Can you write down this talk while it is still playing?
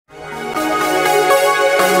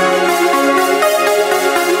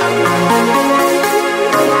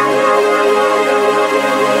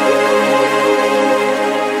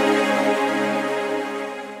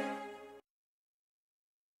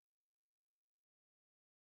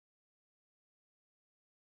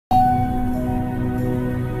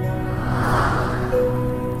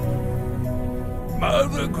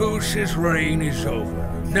Goose's reign is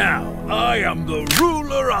over. Now, I am the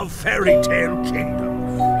ruler of Fairytale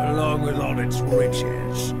Kingdom, along with all its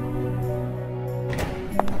riches.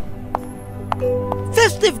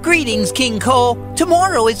 Festive greetings, King Cole.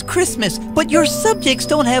 Tomorrow is Christmas, but your subjects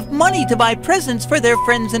don't have money to buy presents for their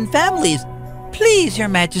friends and families. Please, Your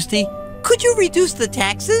Majesty, could you reduce the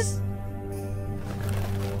taxes?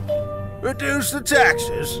 Reduce the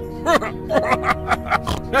taxes?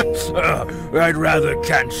 I'd rather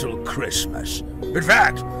cancel Christmas. In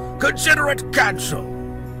fact, consider it cancelled.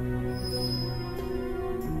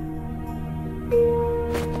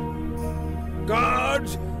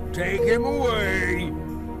 Guards, take him away.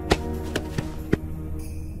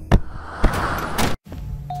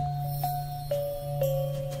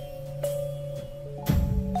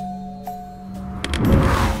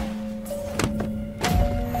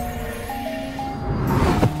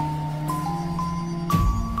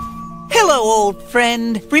 Hello, old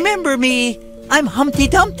friend. Remember me? I'm Humpty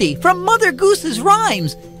Dumpty from Mother Goose's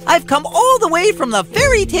Rhymes. I've come all the way from the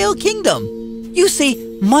Fairytale Kingdom. You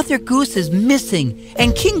see, Mother Goose is missing,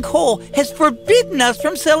 and King Cole has forbidden us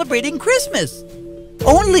from celebrating Christmas.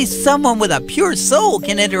 Only someone with a pure soul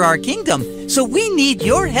can enter our kingdom, so we need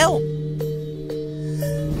your help.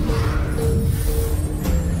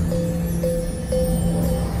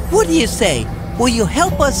 What do you say? Will you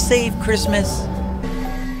help us save Christmas?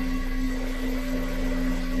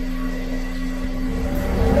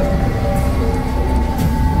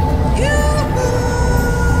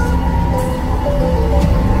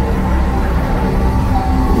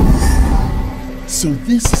 So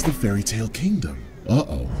this is the Fairytale Kingdom.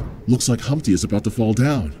 Uh-oh. Looks like Humpty is about to fall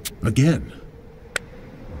down. Again.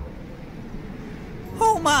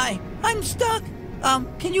 Oh my, I'm stuck.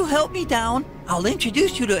 Can you help me down? I'll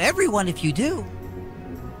introduce you to everyone if you do.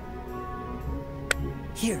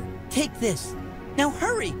 Here, take this. Now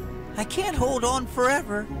hurry. I can't hold on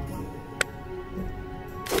forever.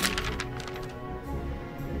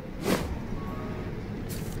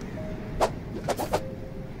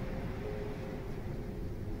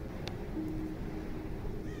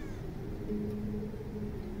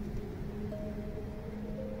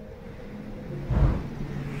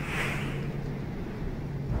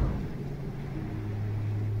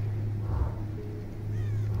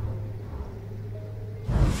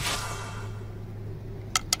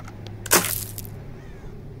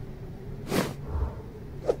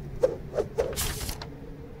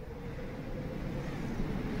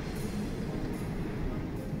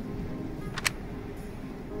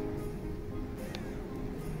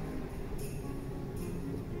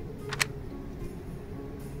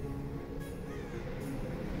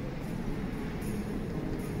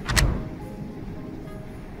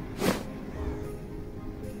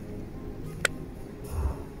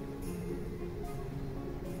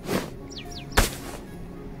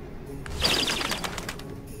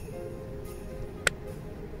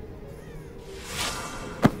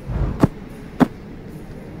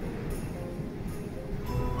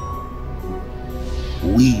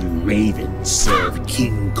 We ravens serve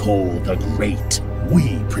King Cole the Great.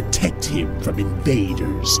 We protect him from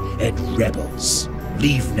invaders and rebels.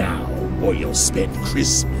 Leave now, or you'll spend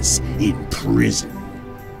Christmas in prison.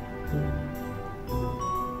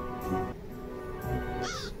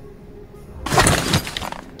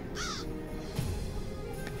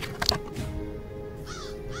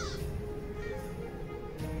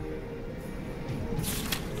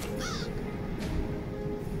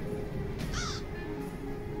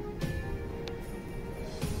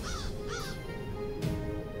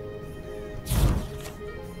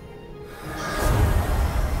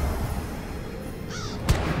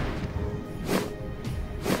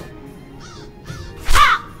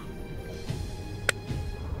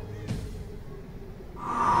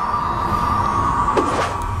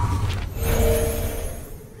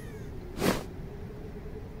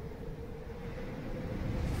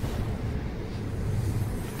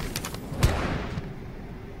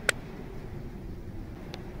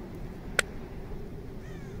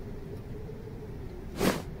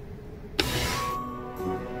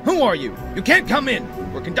 Who are you? You can't come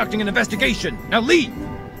in! We're conducting an investigation! Now leave!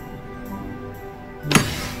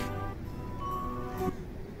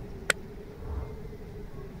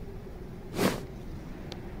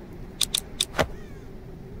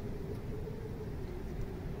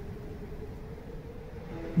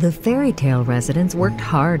 The Fairytale residents worked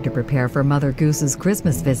hard to prepare for Mother Goose's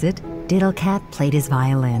Christmas visit. Diddlecat played his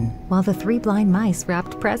violin, while the three blind mice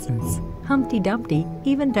wrapped presents. Humpty Dumpty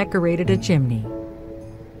even decorated a chimney.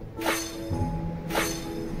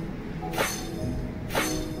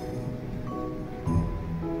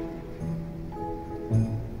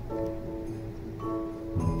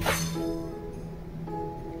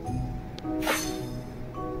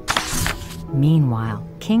 Meanwhile,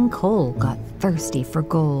 King Cole got thirsty for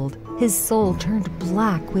gold. His soul turned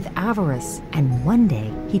black with avarice, and one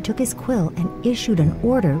day he took his quill and issued an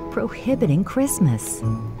order prohibiting Christmas.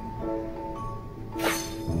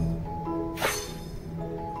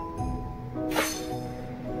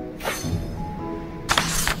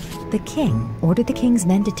 The king ordered the king's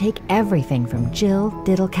men to take everything from Jill,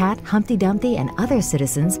 Diddlecat, Humpty Dumpty, and other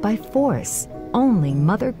citizens by force. Only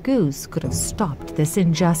Mother Goose could have stopped this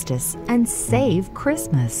injustice and saved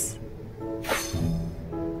Christmas.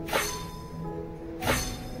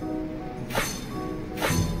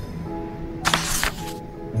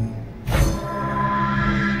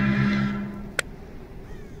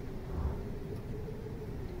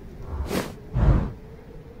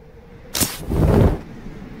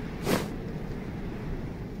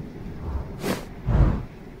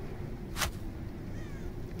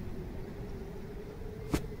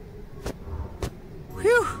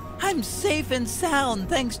 Whew! I'm safe and sound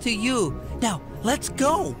thanks to you. Now, let's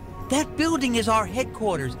go. That building is our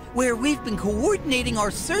headquarters, where we've been coordinating our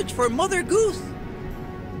search for Mother Goose.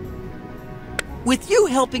 With you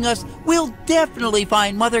helping us, we'll definitely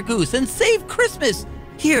find Mother Goose and save Christmas.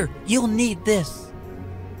 Here, you'll need this.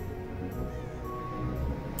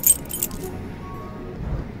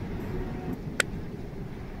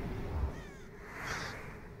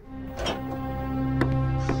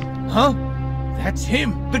 Huh? That's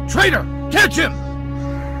him! The traitor! Catch him!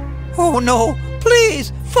 Oh no,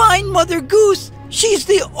 please, find Mother Goose. She's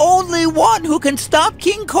the only one who can stop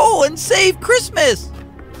King Cole and save Christmas.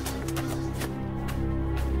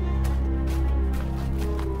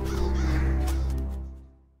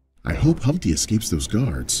 I hope Humpty escapes those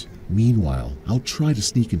guards. Meanwhile, I'll try to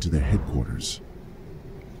sneak into their headquarters.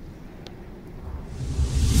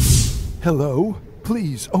 Hello?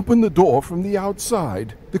 Please open the door from the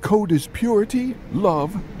outside. The code is purity,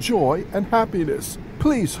 love, joy, and happiness.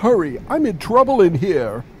 Please hurry. I'm in trouble in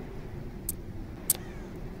here.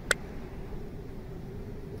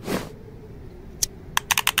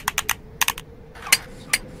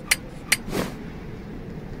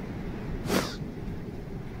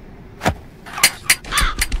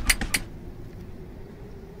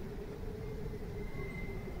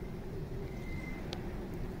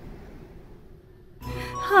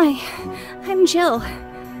 Hi, I'm Jill.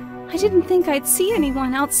 I didn't think I'd see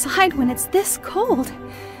anyone outside when it's this cold.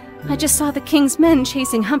 I just saw the king's men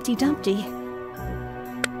chasing Humpty Dumpty.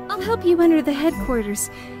 I'll help you enter the headquarters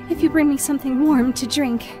if you bring me something warm to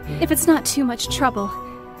drink, if it's not too much trouble.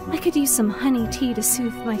 I could use some honey tea to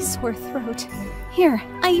soothe my sore throat. Here,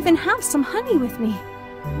 I even have some honey with me.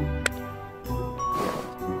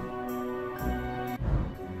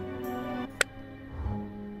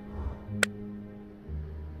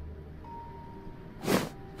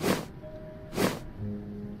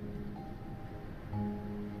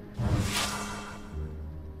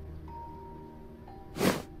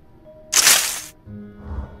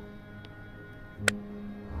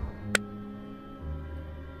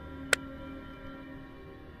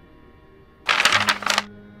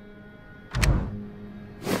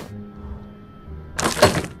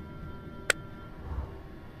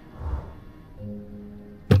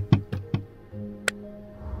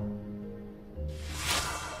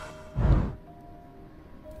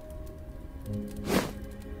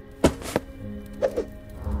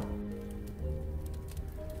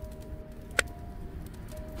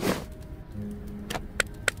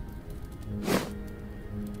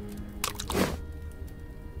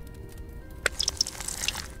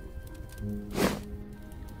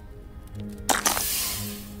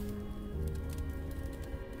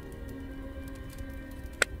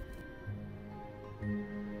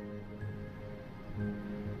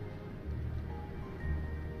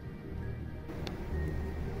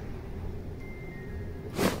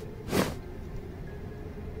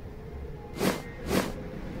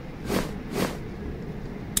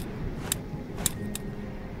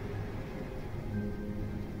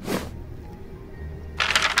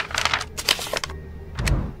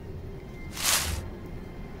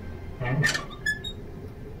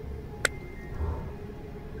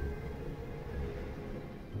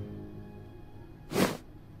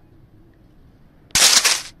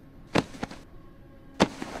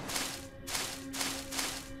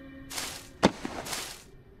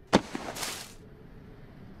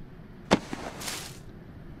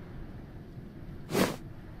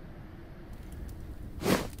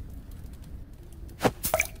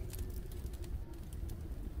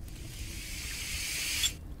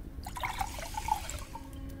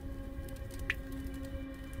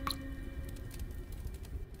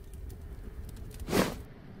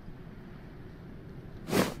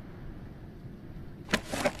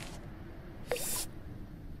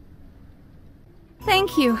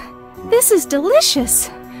 Thank you. This is delicious.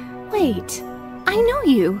 Wait, I know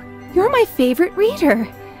you. You're my favorite reader.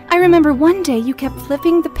 I remember one day you kept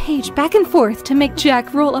flipping the page back and forth to make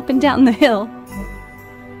Jack roll up and down the hill.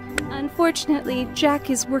 Unfortunately, Jack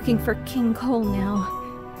is working for King Cole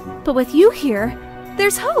now. But with you here,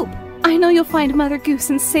 there's hope. I know you'll find Mother Goose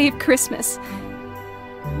and save Christmas.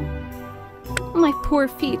 My poor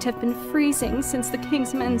feet have been freezing since the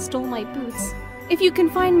King's men stole my boots. If you can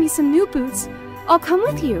find me some new boots, I'll come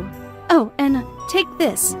with you. Oh, and take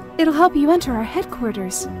this. It'll help you enter our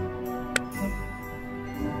headquarters.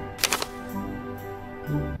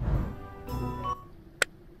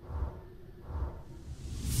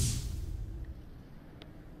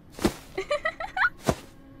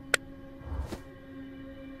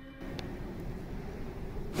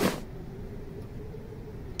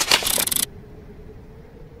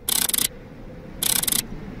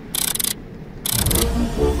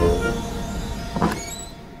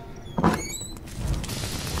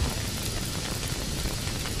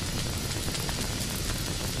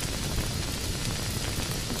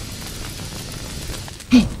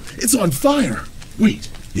 It's on fire! Wait,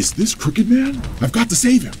 is this Crooked Man? I've got to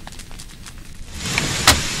save him.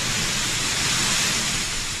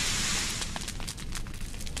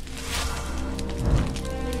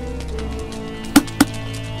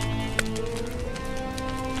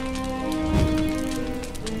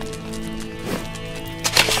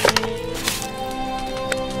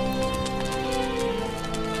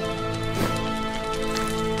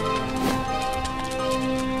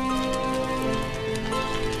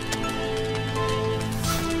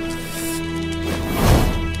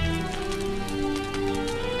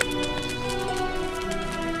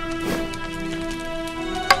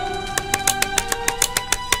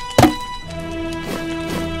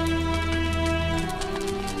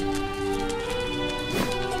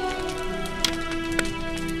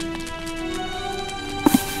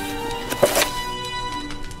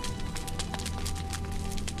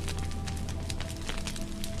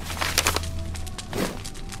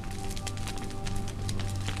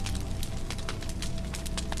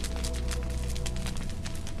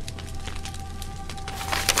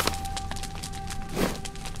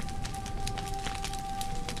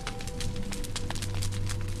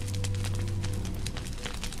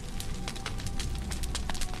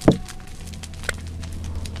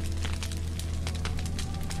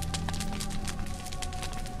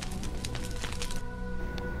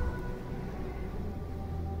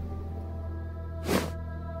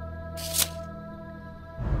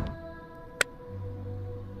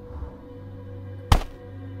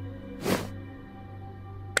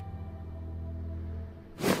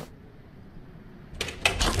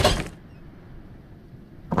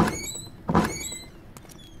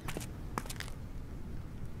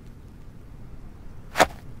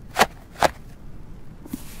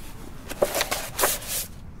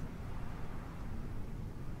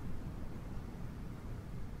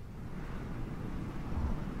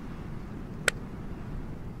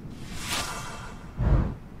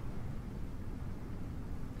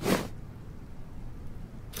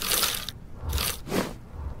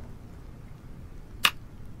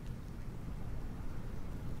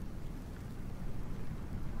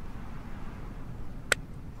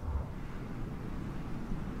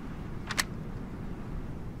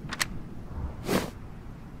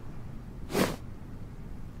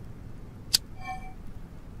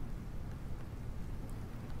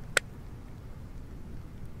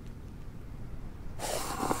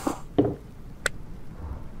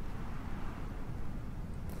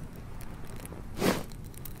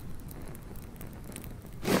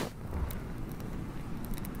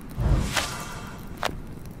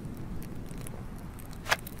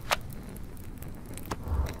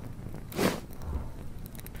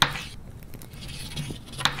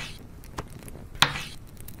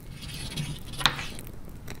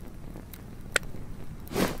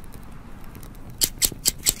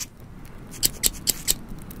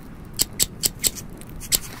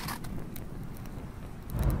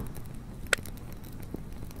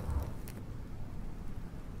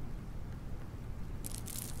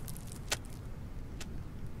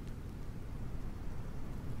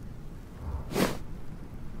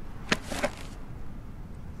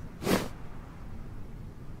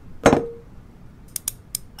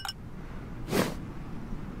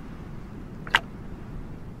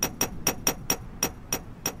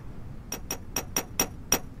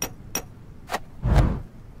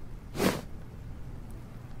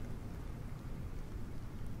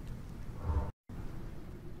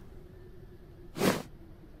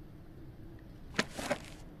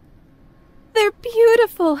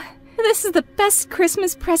 This is the best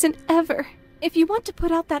Christmas present ever. If you want to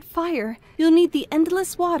put out that fire, you'll need the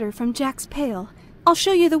endless water from Jack's pail. I'll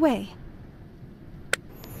show you the way.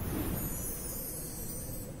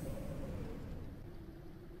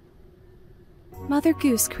 Mother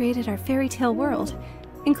Goose created our fairy tale world,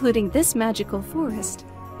 including this magical forest.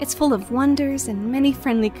 It's full of wonders and many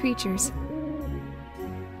friendly creatures.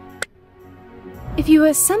 If you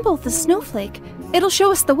assemble the snowflake, it'll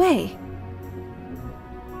show us the way.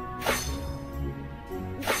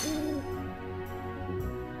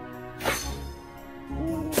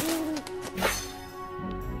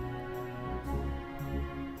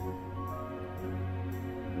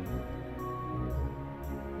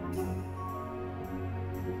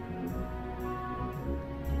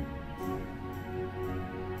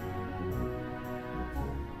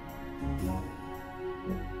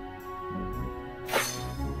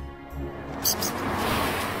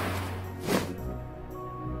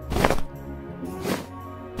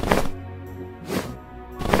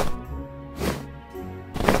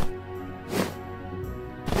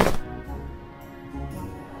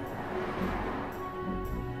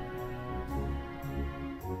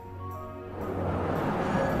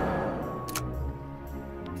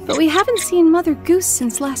 But we haven't seen Mother Goose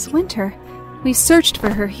since last winter. We searched for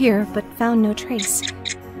her here, but found no trace.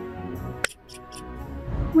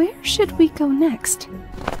 Where should we go next?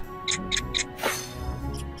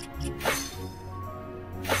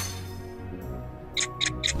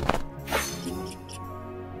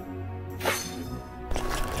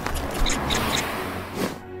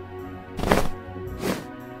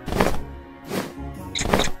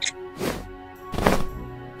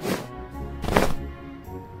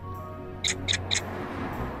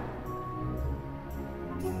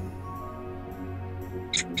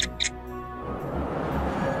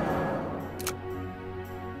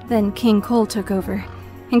 Then King Cole took over,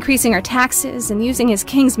 increasing our taxes and using his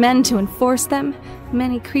king's men to enforce them.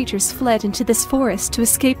 Many creatures fled into this forest to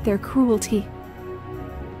escape their cruelty.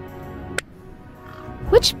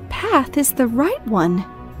 Which path is the right one?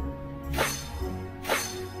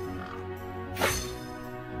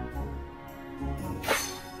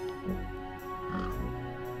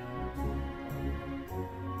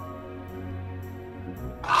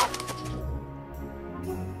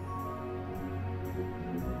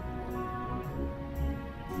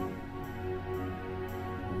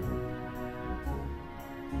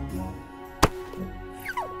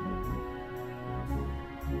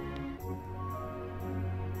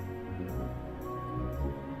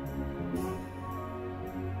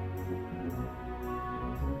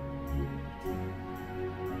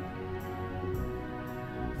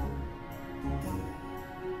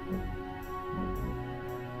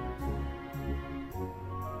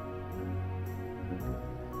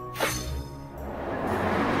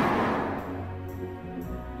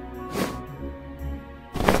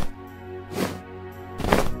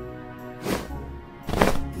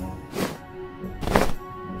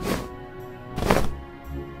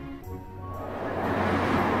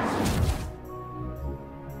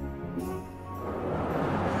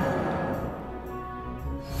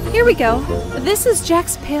 Here we go. This is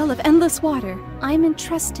Jack's pail of endless water. I'm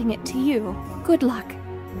entrusting it to you. Good luck.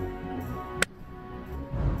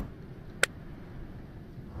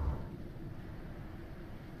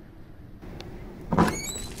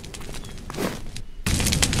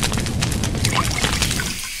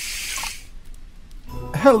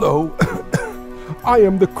 Hello. I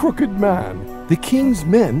am the Crooked Man. The king's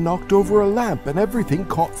men knocked over a lamp and everything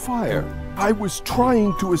caught fire. I was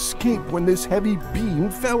trying to escape when this heavy beam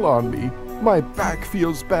fell on me. My back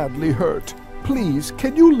feels badly hurt. Please,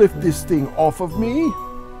 can you lift this thing off of me?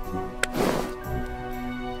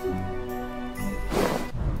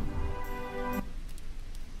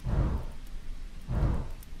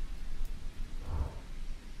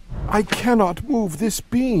 I cannot move this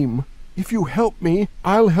beam. If you help me,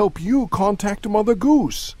 I'll help you contact Mother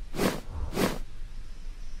Goose.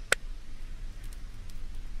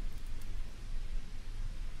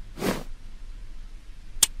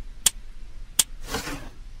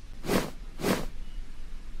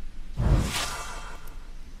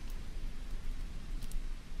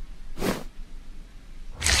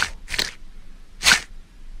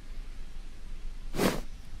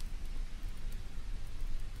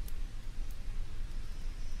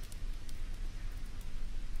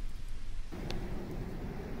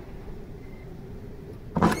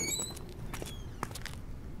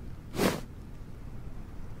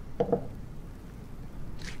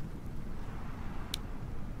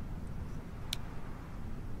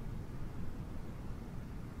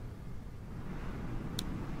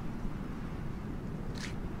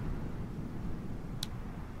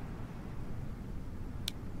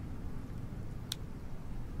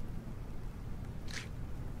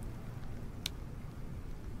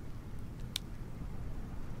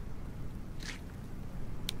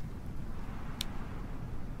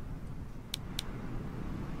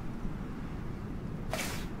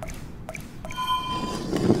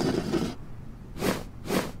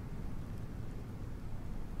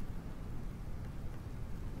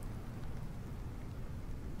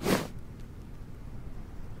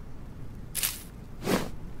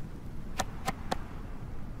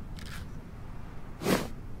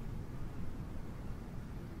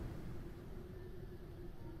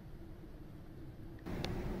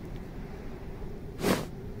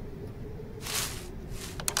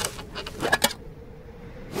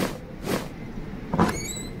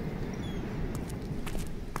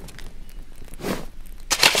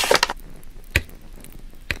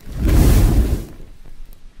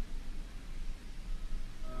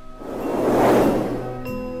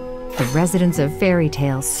 residents of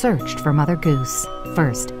Fairytale searched for Mother Goose.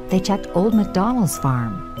 First, they checked Old MacDonald's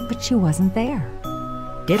farm, but she wasn't there.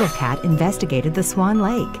 Diddlecat investigated the Swan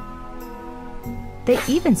Lake. They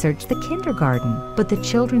even searched the kindergarten, but the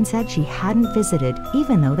children said she hadn't visited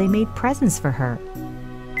even though they made presents for her.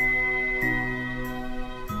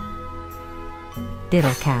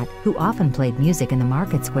 Diddlecat, who often played music in the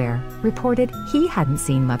market square, reported he hadn't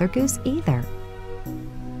seen Mother Goose either.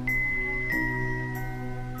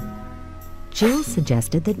 Jill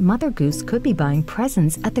suggested that Mother Goose could be buying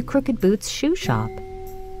presents at the Crooked Boots shoe shop.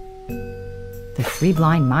 The three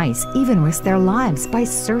blind mice even risked their lives by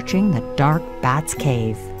searching the dark bat's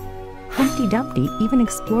cave. Humpty Dumpty even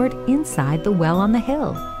explored inside the well on the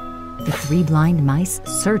hill. The three blind mice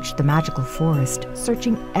searched the magical forest,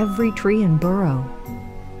 searching every tree and burrow.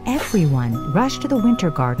 Everyone rushed to the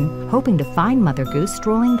winter garden, hoping to find Mother Goose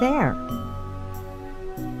strolling there.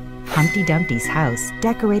 Humpty Dumpty's house,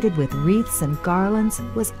 decorated with wreaths and garlands,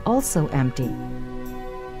 was also empty.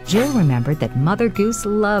 Jill remembered that Mother Goose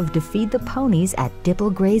loved to feed the ponies at Dipple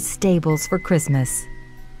Gray's stables for Christmas.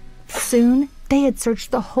 Soon, they had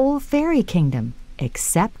searched the whole fairy kingdom,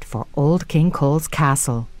 except for Old King Cole's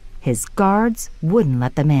castle. His guards wouldn't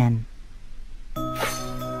let them in.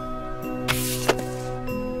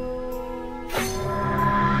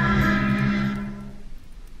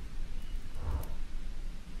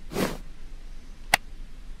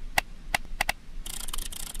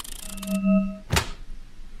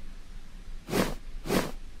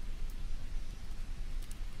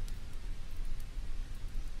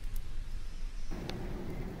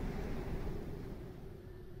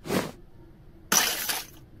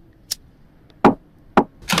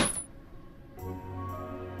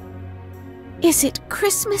 Is it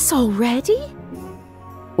Christmas already?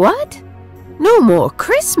 What? No more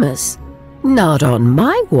Christmas? Not on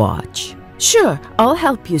my watch. Sure, I'll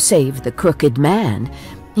help you save the crooked man.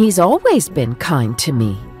 He's always been kind to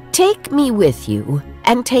me. Take me with you,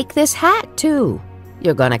 and take this hat too.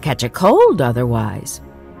 You're gonna catch a cold otherwise.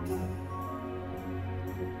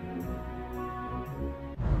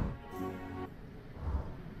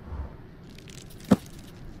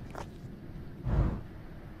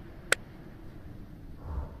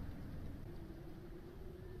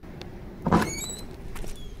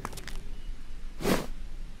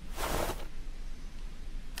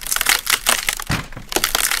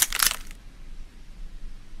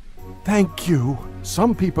 Thank you.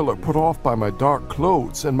 Some people are put off by my dark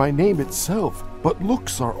clothes and my name itself, but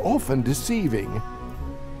looks are often deceiving.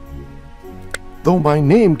 Though my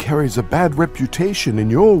name carries a bad reputation in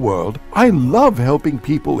your world, I love helping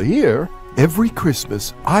people here. Every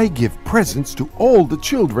Christmas, I give presents to all the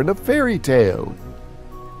children of Fairytale.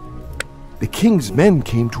 The king's men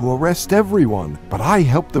came to arrest everyone, but I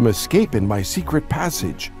helped them escape in my secret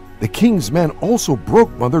passage. The king's men also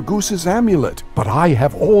broke Mother Goose's amulet, but I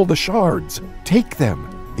have all the shards. Take them.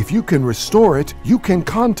 If you can restore it, you can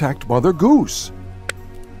contact Mother Goose.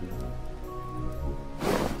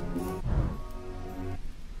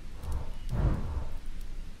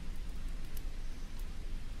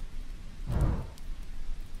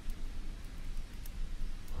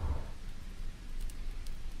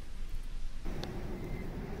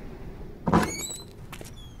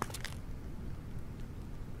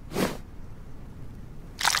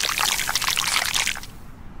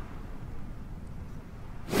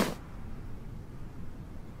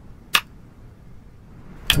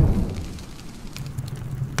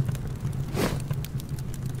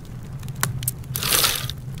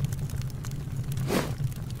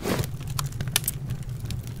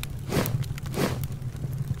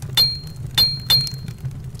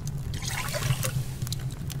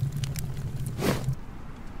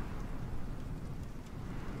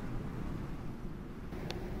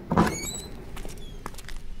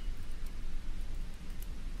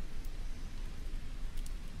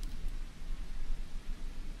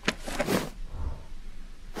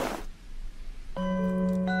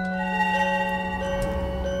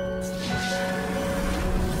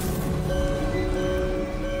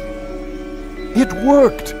 It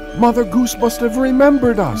worked! Mother Goose must have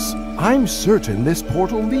remembered us. I'm certain this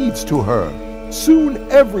portal leads to her. Soon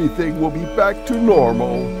everything will be back to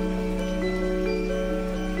normal.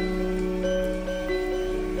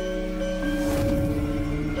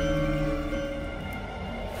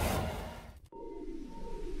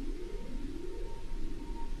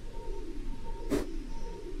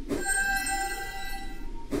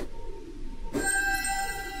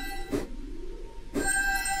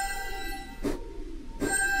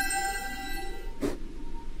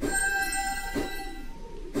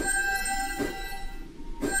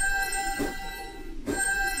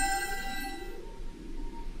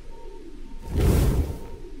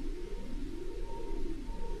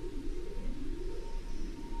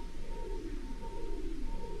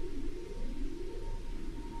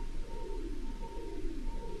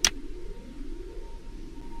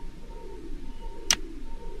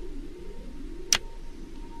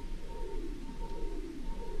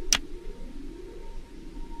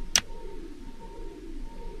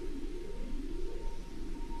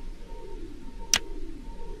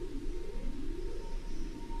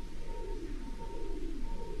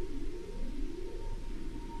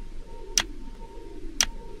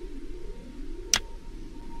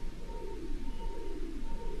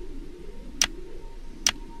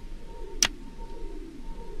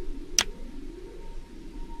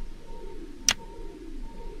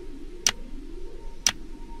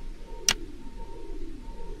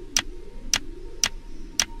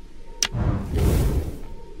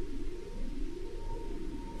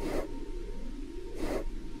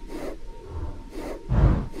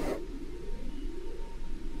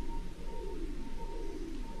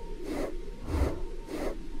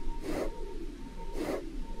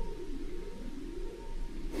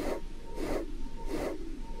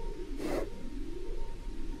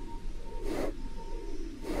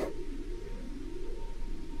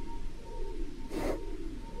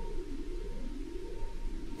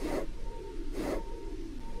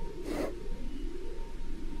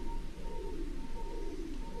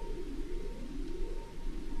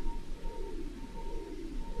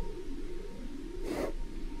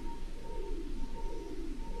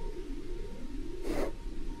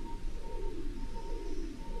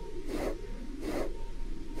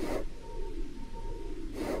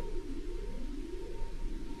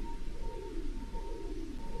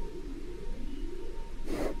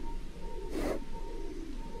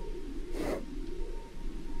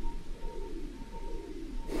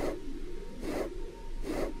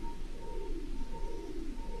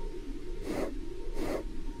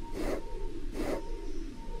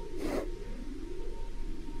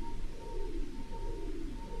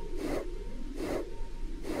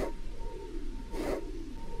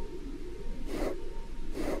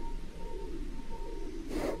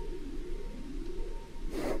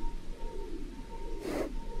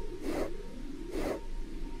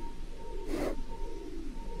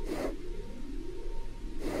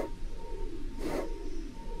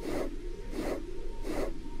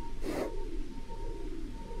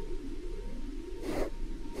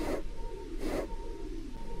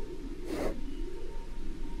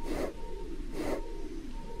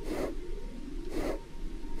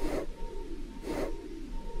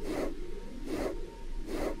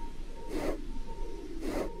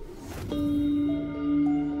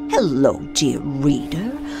 Hello, dear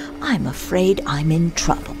reader. I'm afraid I'm in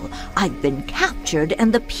trouble. I've been captured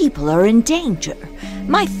and the people are in danger.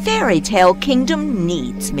 My Fairytale Kingdom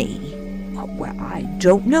needs me. Well, I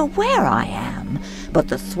don't know where I am, but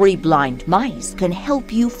the three blind mice can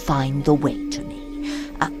help you find the way to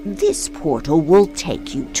me. This portal will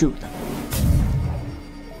take you to them.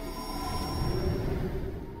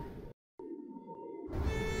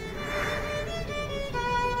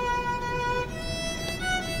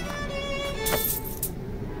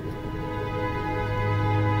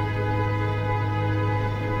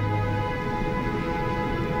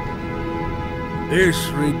 This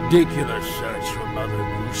ridiculous search for Mother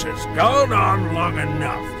Goose has gone on long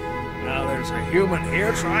enough. Now there's a human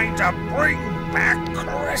here trying to bring back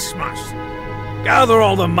Christmas. Gather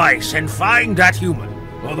all the mice and find that human.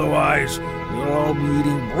 Otherwise, you'll all be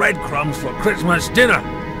eating breadcrumbs for Christmas dinner.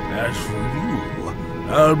 As for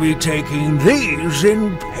you, I'll be taking these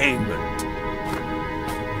in payment.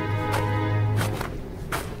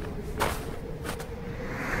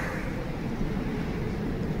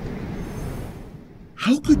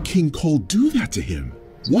 How could King Cole do that to him?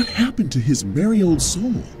 What happened to his merry old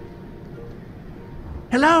soul?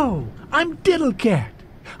 Hello, I'm Diddlecat.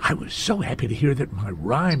 I was so happy to hear that my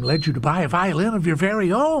rhyme led you to buy a violin of your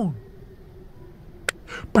very own.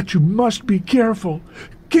 But you must be careful.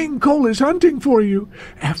 King Cole is hunting for you.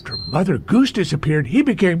 After Mother Goose disappeared, he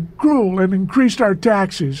became cruel and increased our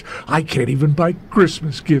taxes. I can't even buy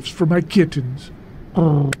Christmas gifts for my kittens.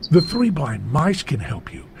 The three blind mice can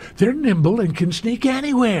help you. They're nimble and can sneak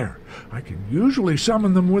anywhere. I can usually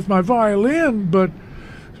summon them with my violin, but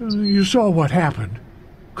you saw what happened.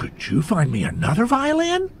 Could you find me another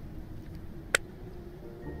violin?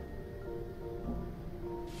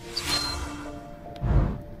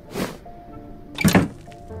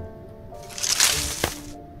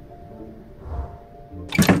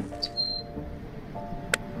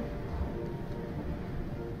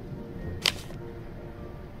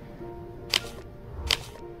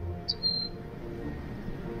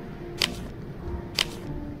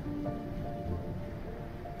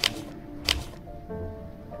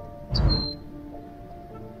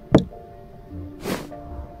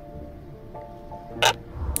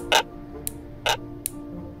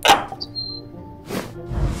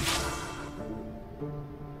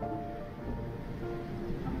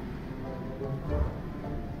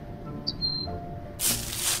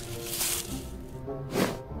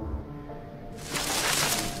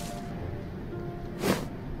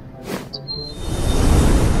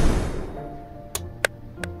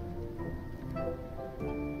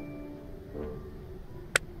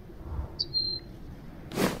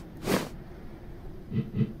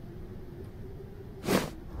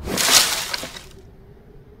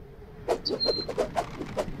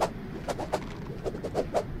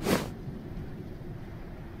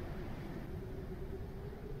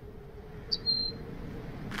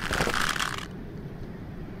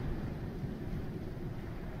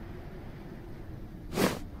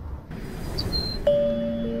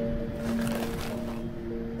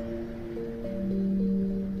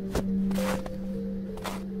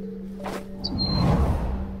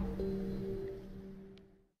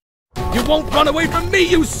 You won't run away from me,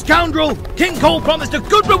 you scoundrel! King Cole promised a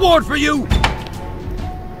good reward for you!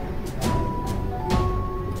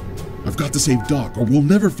 I've got to save Doc, or we'll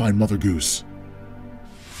never find Mother Goose.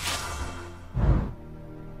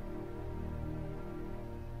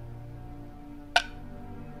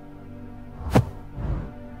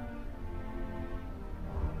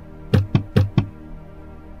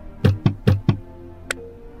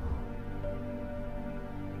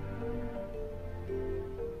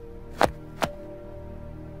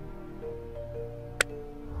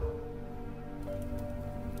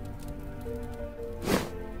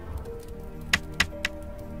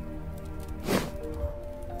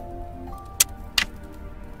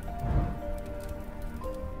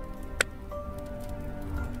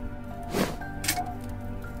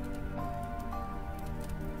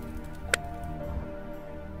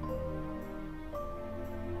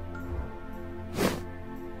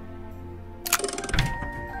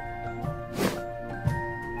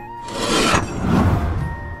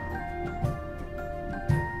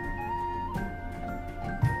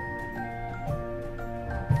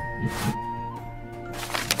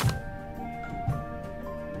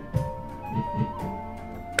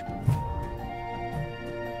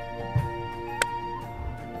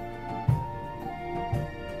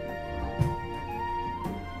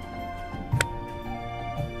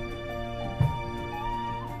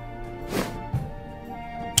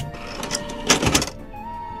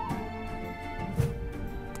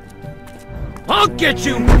 I'll get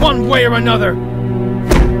you one way or another!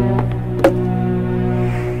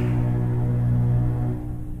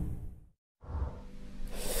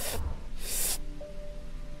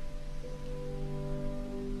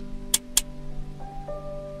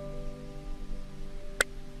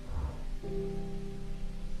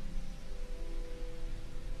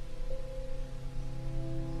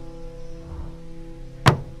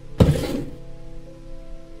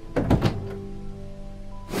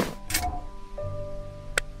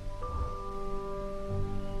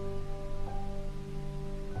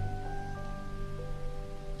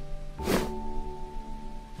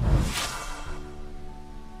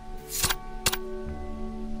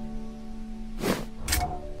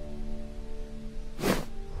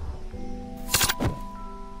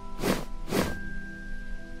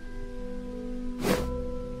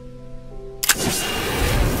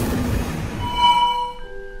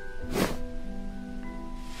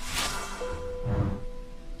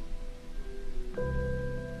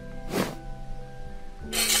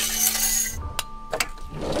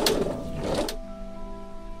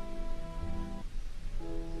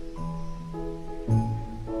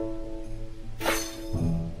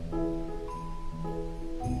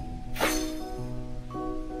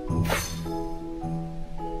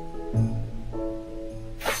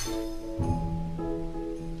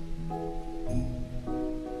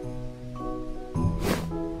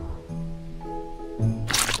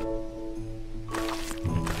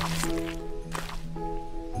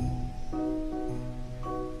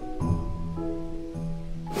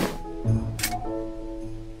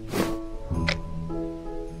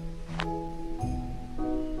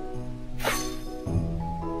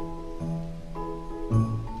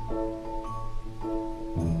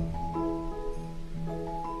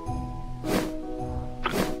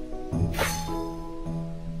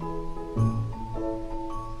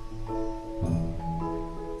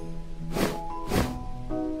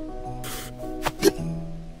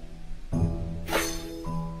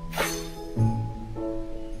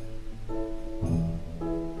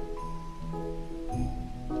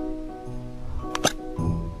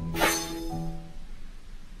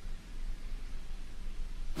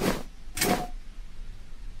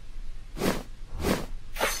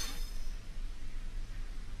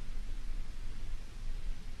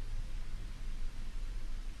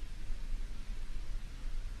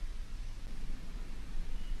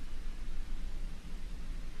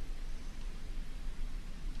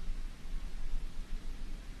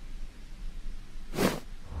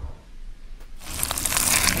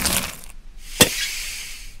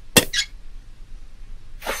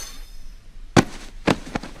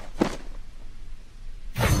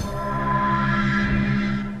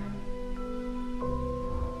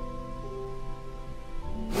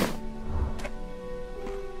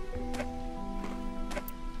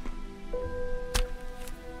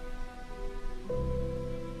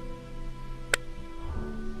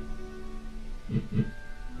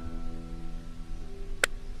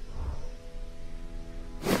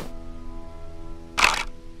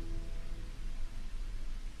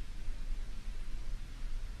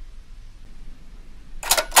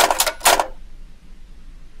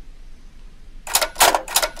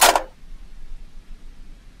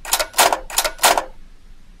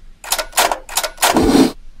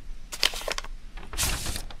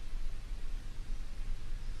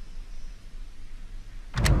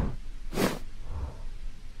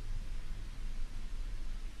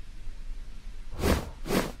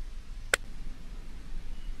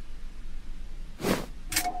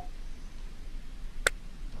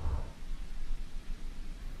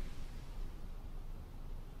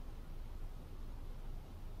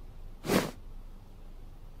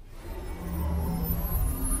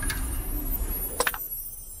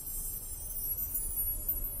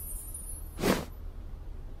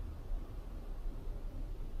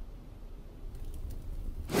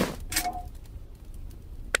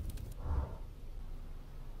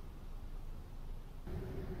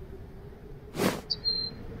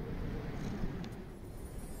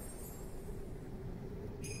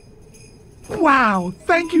 Wow,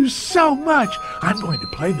 thank you so much. I'm going to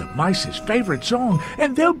play the mice's favorite song,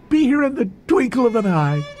 and they'll be here in the twinkle of an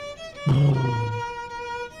eye.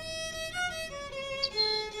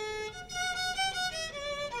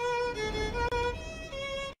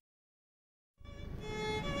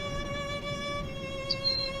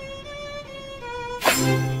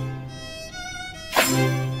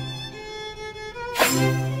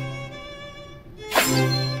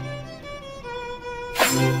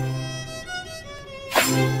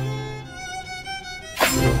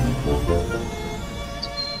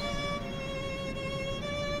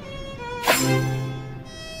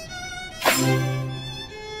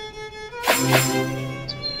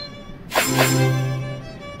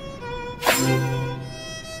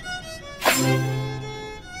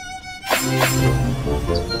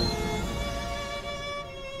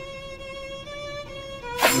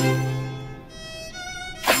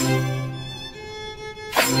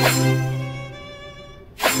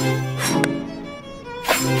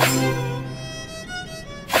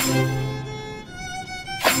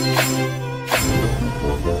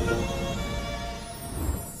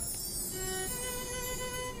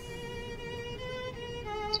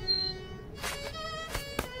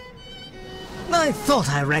 I thought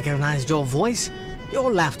I recognized your voice.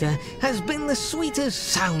 Your laughter has been the sweetest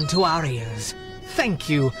sound to our ears. Thank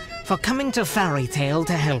you for coming to Fairytale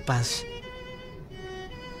to help us.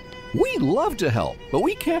 We love to help, but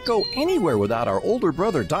we can't go anywhere without our older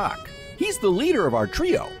brother Doc. He's the leader of our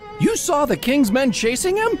trio. You saw the King's men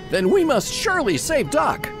chasing him? Then we must surely save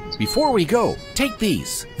Doc. Before we go, take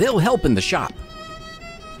these. They'll help in the shop.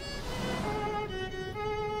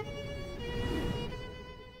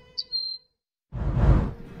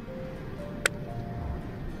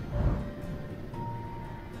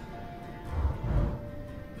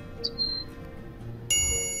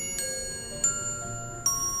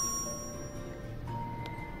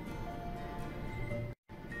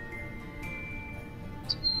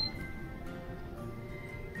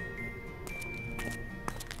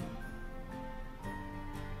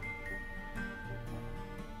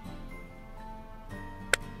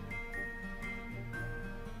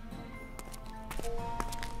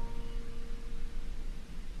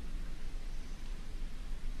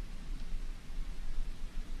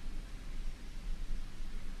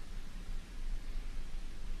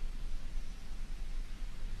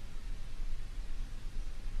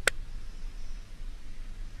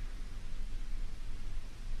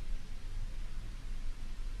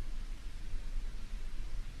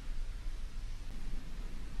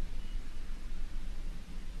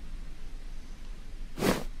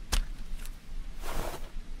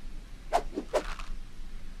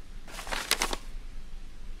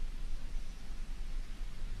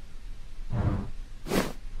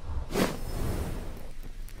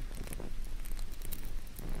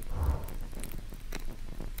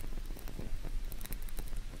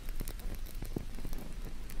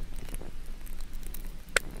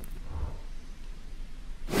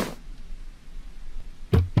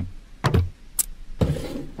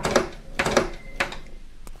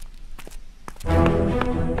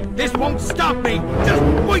 This won't stop me! Just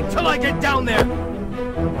wait till I get down there!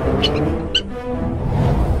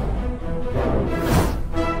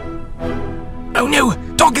 Oh no!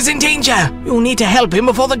 Doc is in danger! You'll need to help him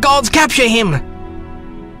before the guards capture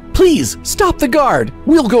him! Please, stop the guard.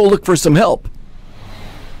 We'll go look for some help.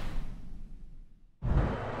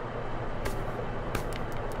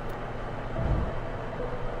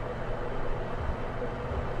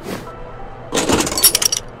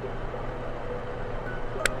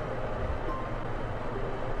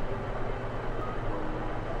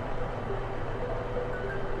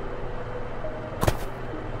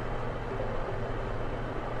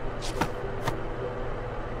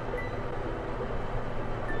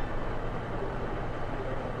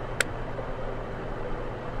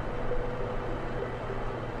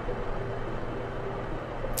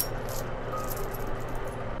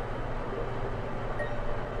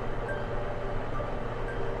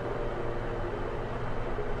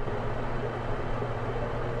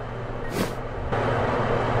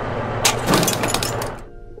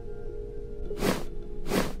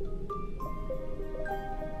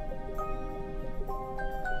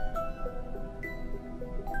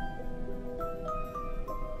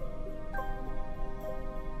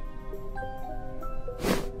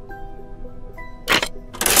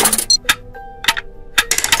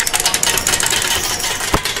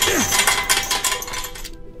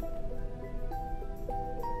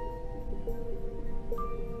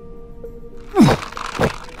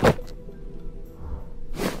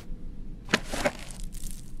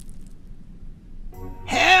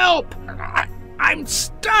 I'm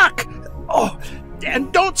stuck! Oh,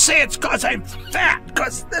 and don't say it's 'cause I'm fat,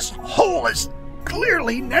 'cause this hole is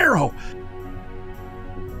clearly narrow.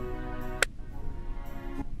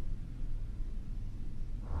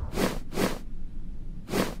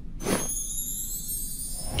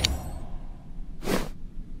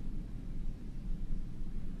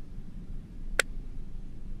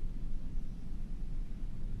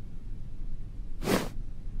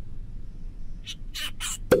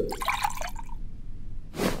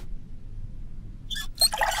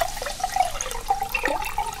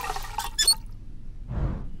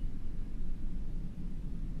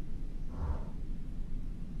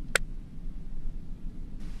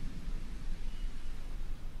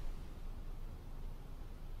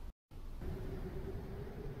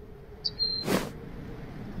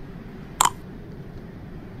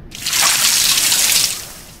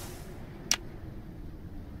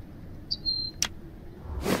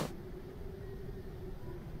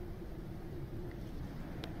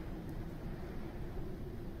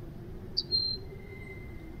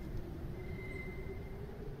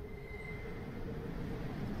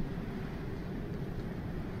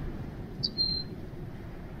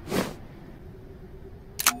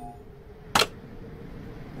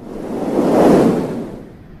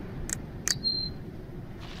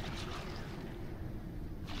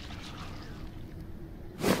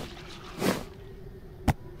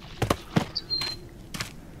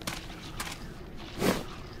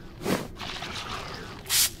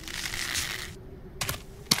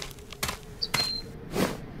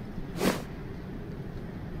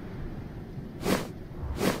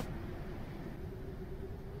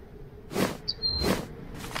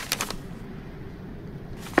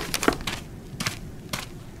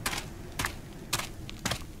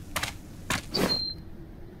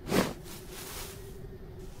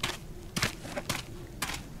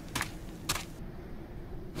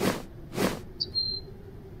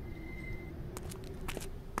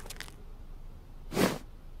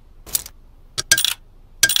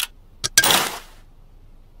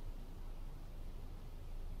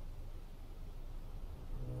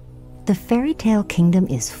 The Fairytale Kingdom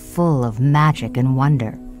is full of magic and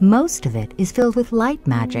wonder. Most of it is filled with light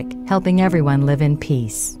magic, helping everyone live in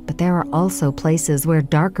peace. But there are also places where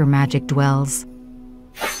darker magic dwells.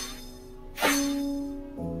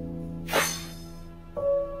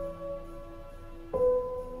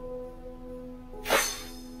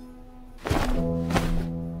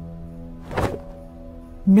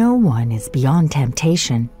 No one is beyond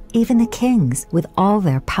temptation. Even the kings, with all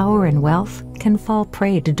their power and wealth, can fall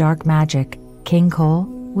prey to dark magic. King Cole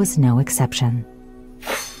was no exception.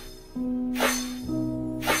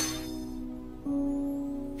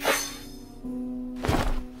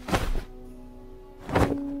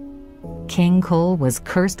 King Cole was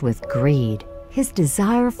cursed with greed. His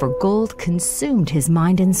desire for gold consumed his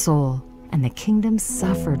mind and soul, and the kingdom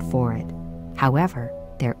suffered for it. However,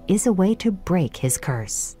 there is a way to break his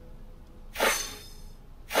curse.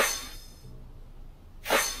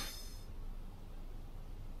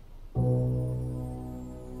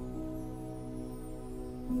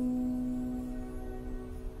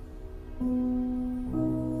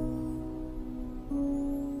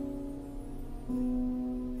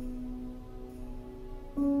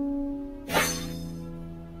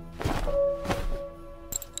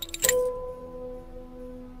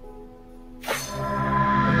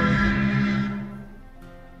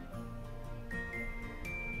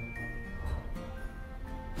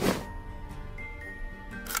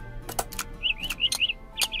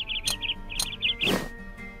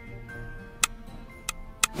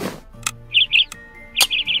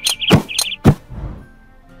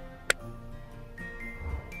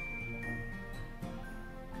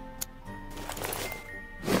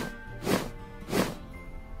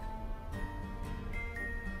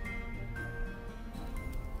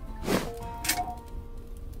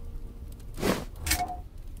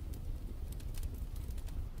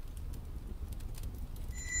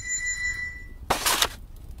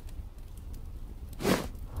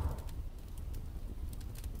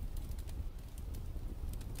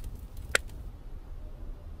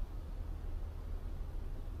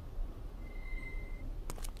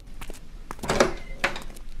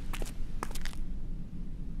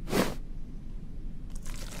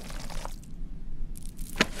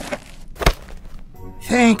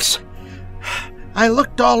 Thanks. I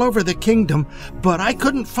looked all over the kingdom, but I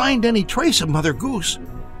couldn't find any trace of Mother Goose.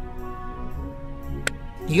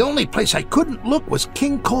 The only place I couldn't look was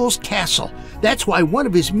King Cole's castle. That's why one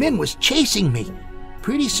of his men was chasing me.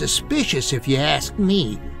 Pretty suspicious if you ask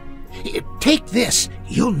me. Take this.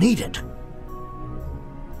 You'll need it.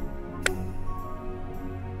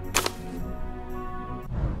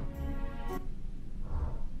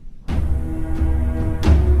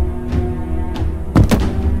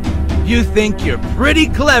 You think you're pretty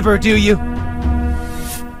clever, do you?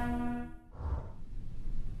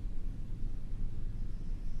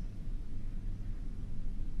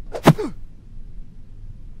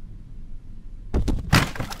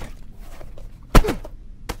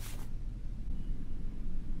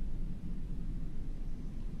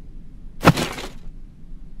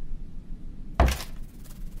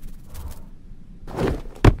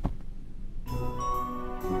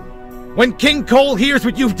 When King Cole hears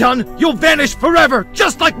what you've done, you'll vanish forever,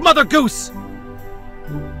 just like Mother Goose!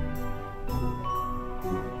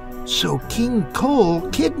 So King Cole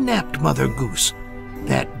kidnapped Mother Goose.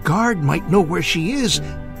 That guard might know where she is,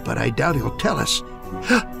 but I doubt he'll tell us.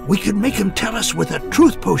 We could make him tell us with a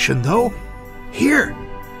truth potion, though. Here,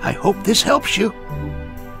 I hope this helps you.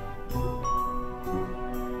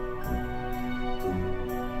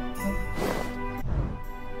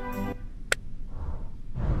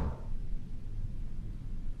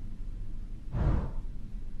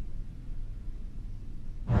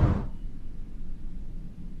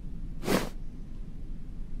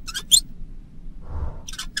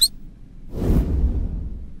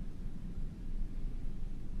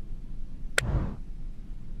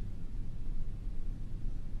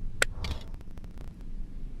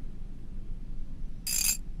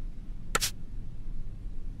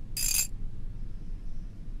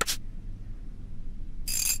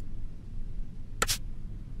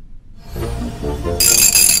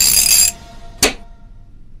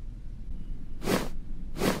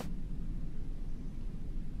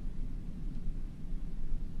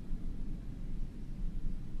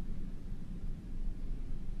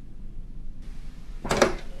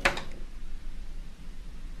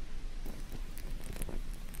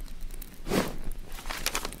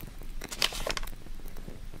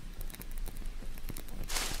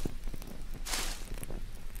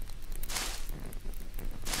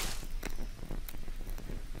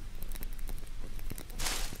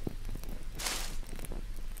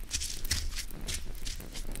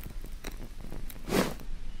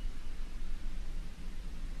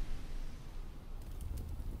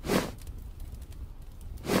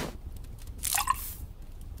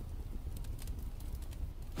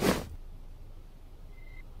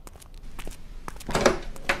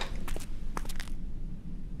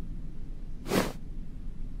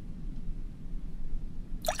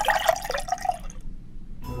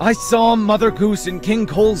 I saw Mother Goose in King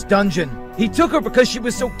Cole's dungeon. He took her because she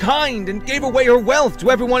was so kind and gave away her wealth to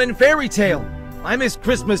everyone in Fairytale. I miss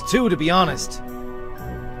Christmas too, to be honest.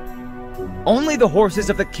 Only the horses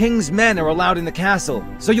of the king's men are allowed in the castle,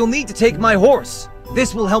 so you'll need to take my horse.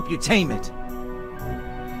 This will help you tame it.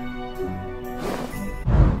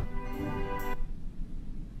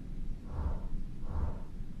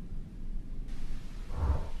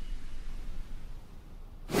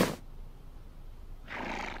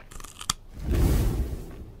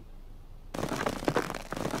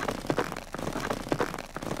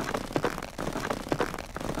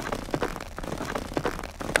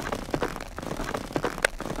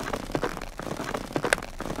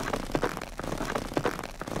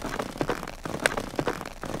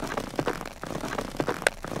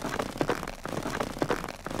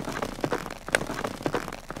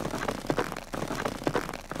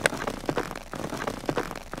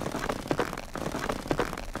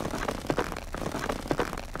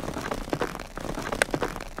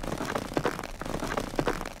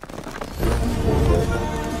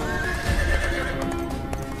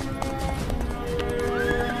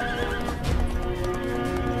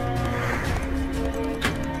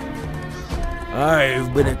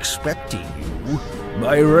 I've been expecting you.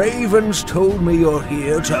 My ravens told me you're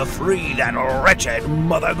here to free that wretched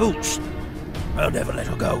Mother Goose. I'll never let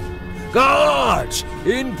her go. Guards!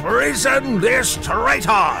 Imprison this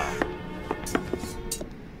traitor!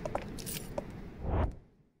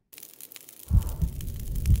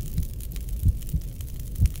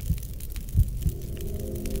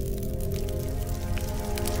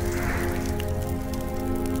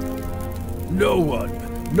 No one,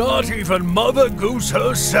 not even Mother Goose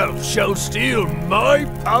herself, shall steal my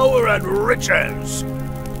power and riches.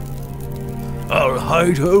 I'll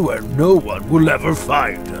hide her where no one will ever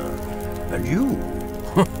find her. And you?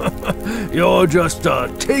 You're just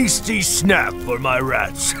a tasty snack for my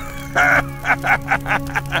rats.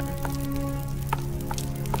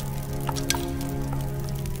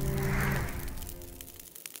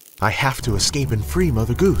 I have to escape and free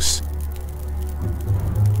Mother Goose.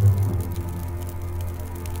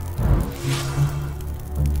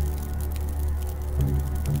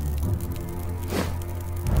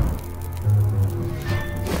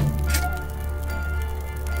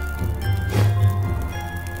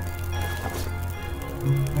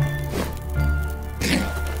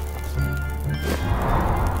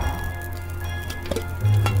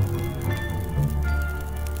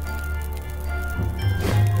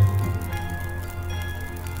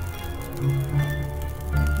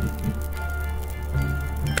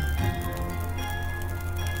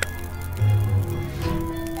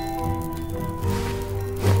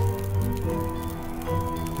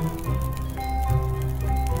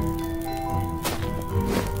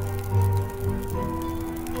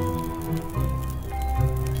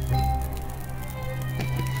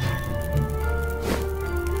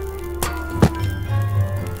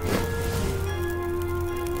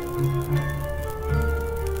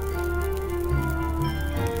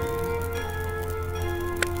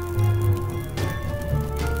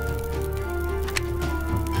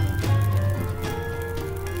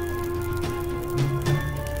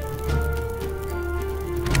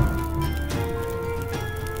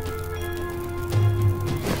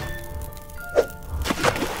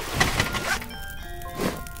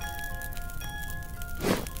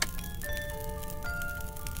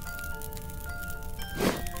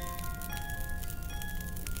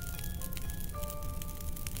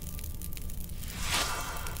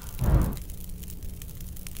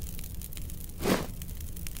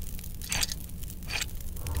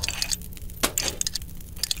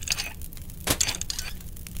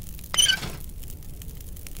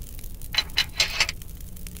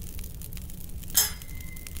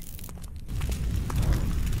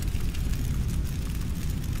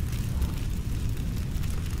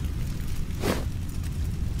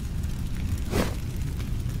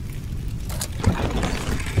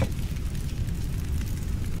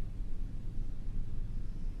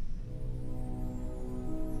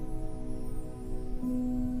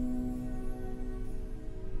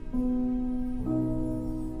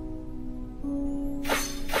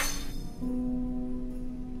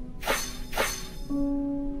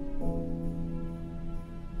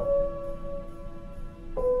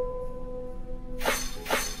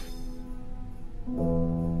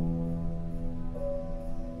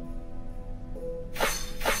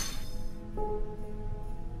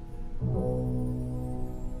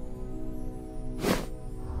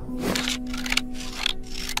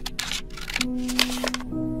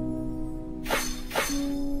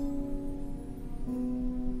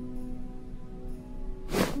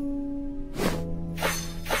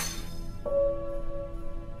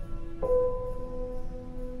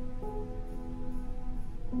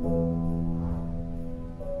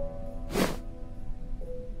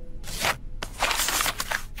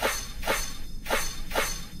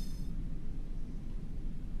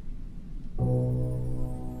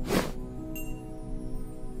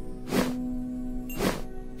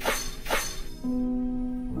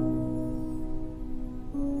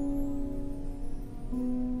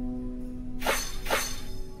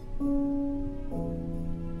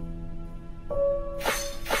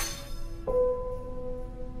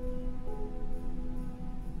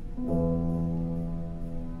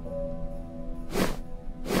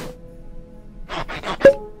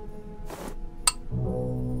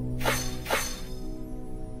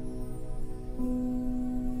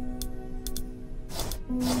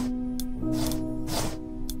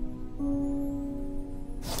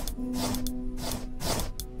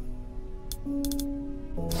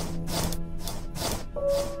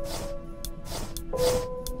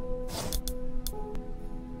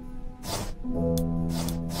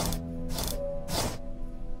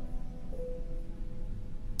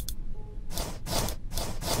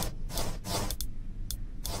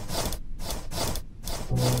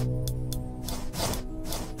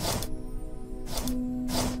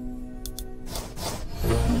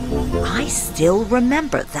 I still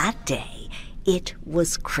remember that day. It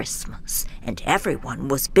was Christmas, and everyone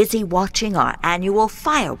was busy watching our annual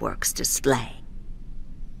fireworks display.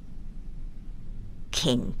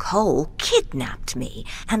 King Cole kidnapped me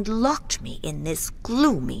and locked me in this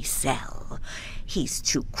gloomy cell. He's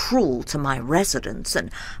too cruel to my residents,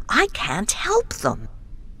 and I can't help them.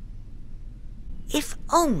 If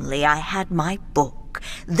only I had my book,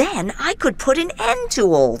 then I could put an end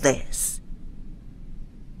to all this.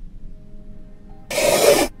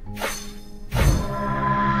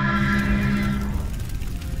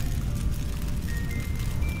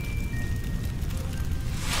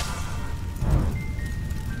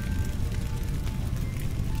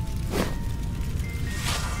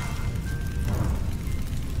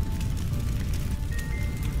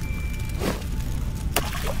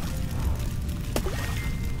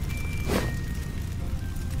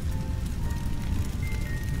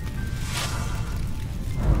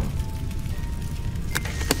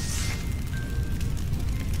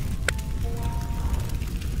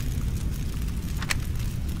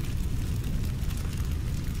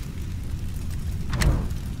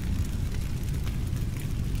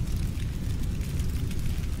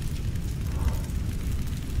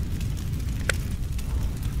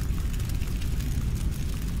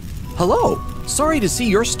 Hello! Sorry to see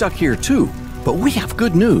you're stuck here too, but we have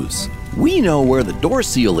good news. We know where the door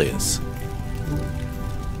seal is.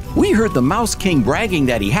 We heard the Mouse King bragging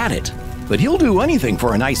that he had it, but he'll do anything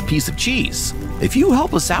for a nice piece of cheese. If you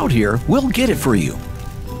help us out here, we'll get it for you.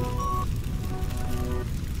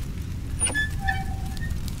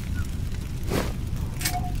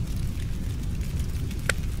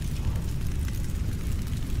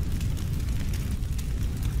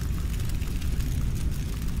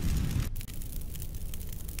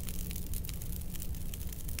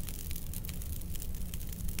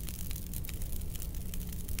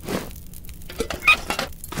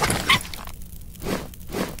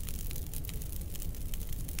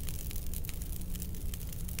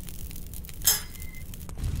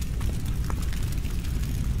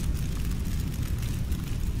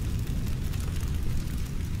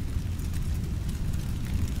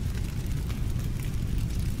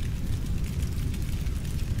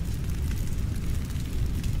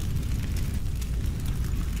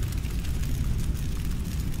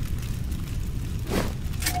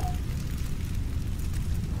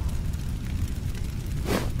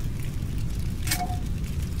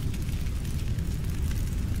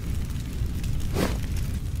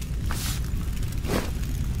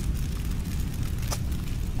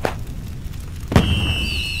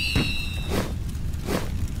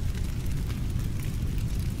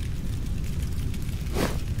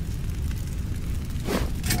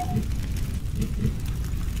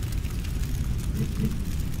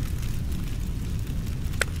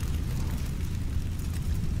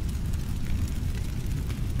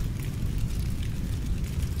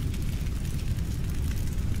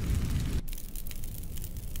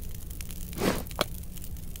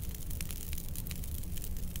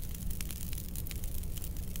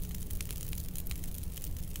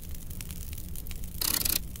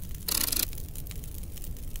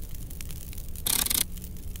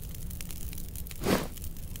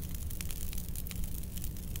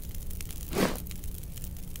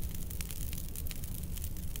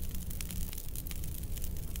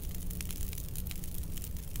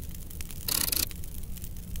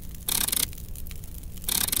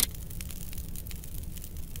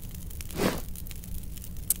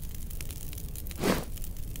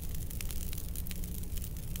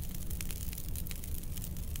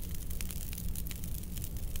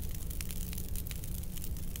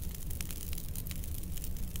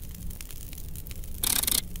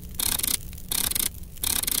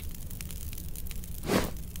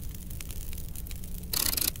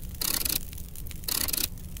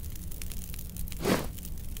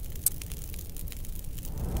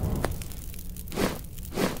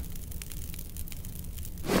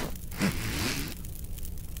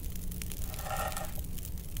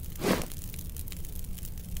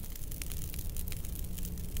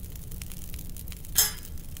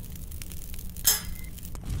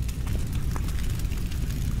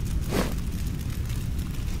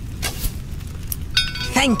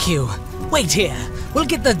 Thank you. Wait here. We'll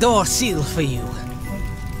get the door seal for you.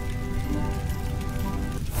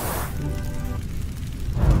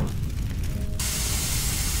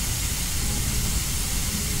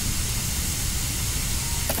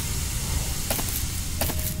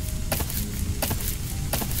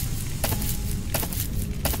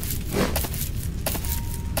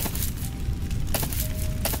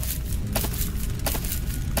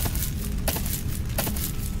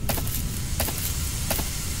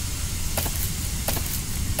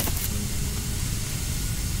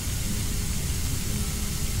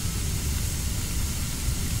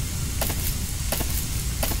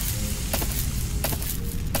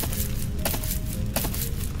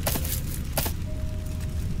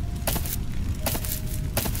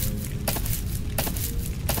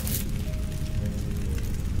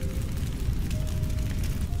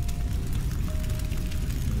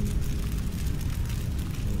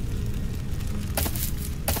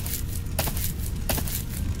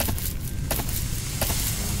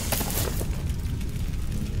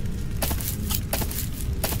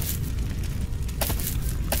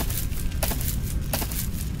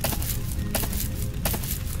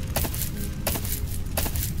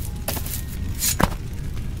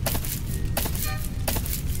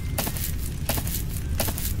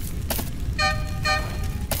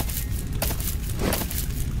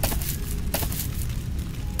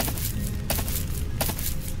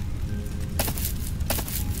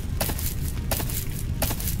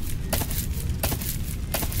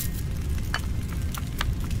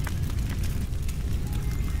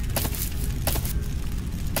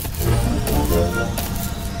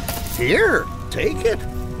 Here, take it.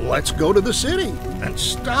 Let's go to the city and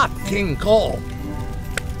stop King Cole.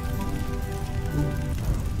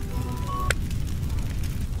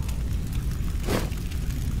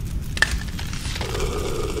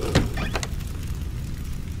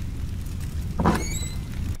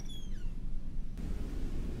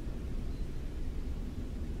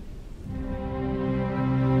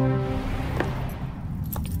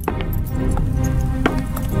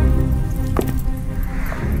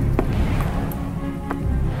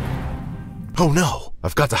 Oh no!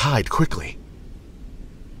 I've got to hide quickly.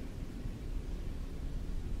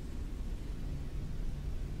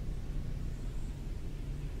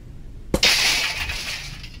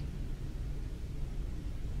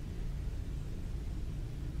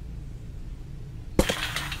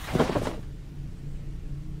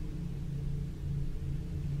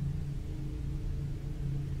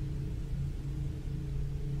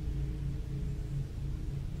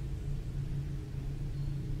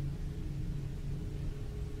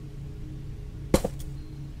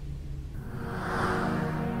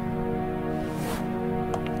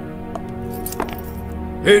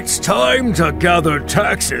 It's time to gather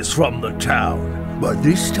taxes from the town, but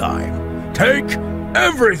this time, take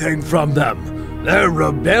everything from them. Their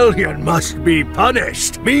rebellion must be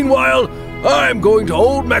punished. Meanwhile, I'm going to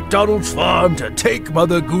Old MacDonald's farm to take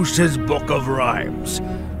Mother Goose's book of rhymes.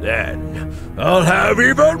 Then, I'll have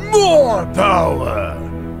even more power!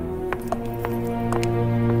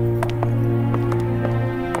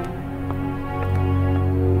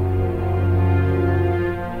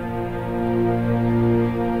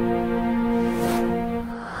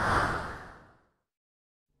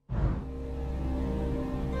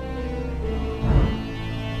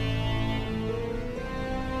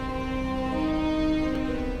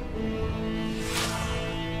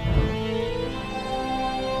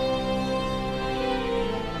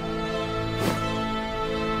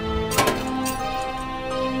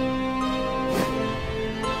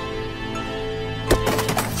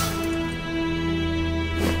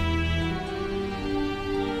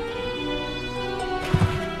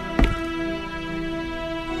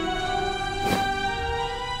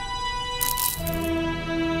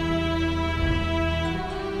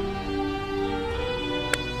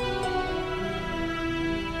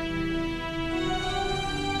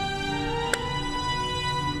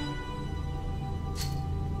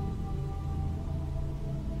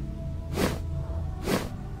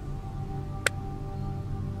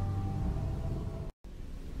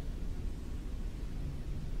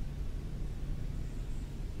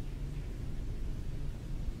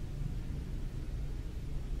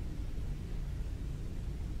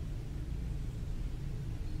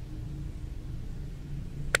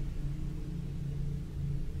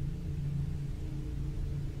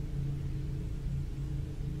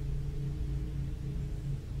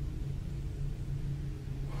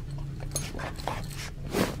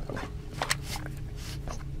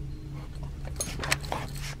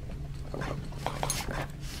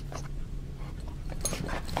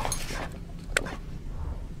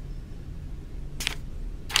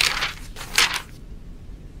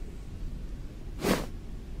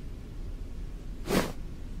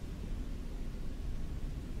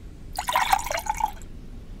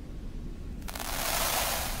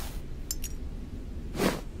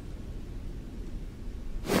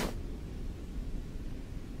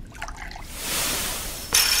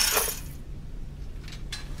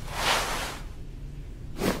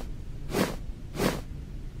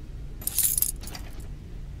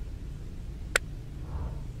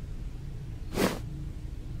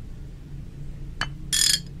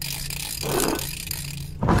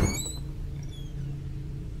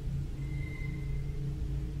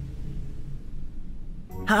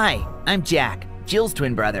 Hi, I'm Jack, Jill's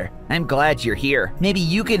twin brother. I'm glad you're here. Maybe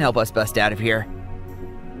you can help us bust out of here.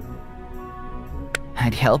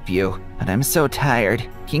 I'd help you, but I'm so tired.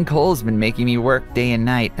 King Cole's been making me work day and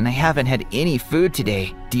night, and I haven't had any food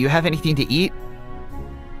today. Do you have anything to eat?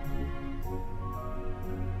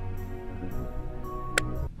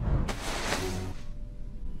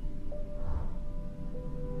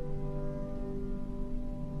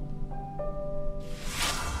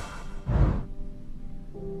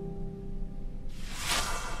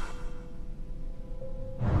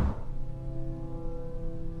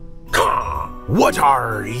 What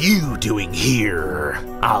are you doing here?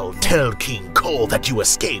 I'll tell King Cole that you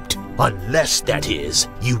escaped, unless, that is,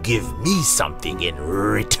 you give me something in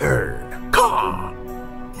return. Caw!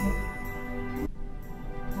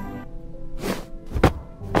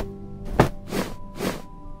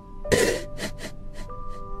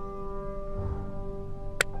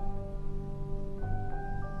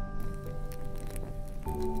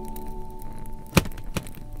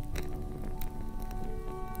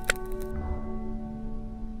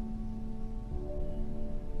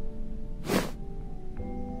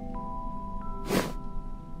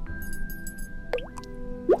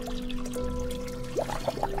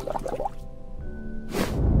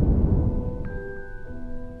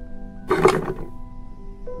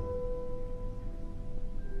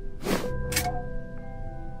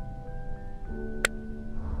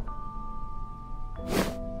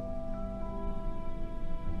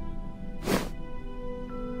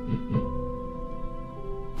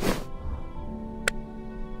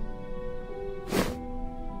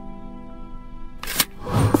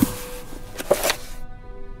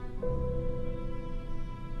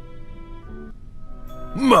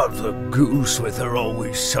 Mother Goose, with her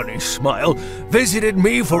always sunny smile, visited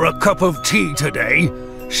me for a cup of tea today.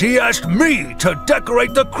 She asked me to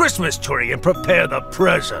decorate the Christmas tree and prepare the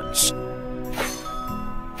presents.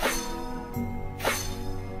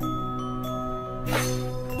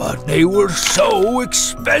 But they were so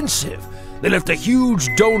expensive. They left a huge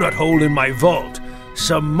donut hole in my vault.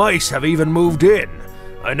 Some mice have even moved in.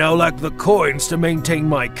 I now lack the coins to maintain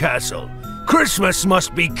my castle. Christmas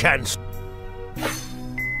must be cancelled.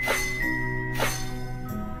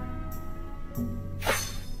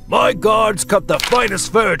 My guards cut the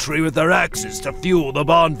finest fir tree with their axes to fuel the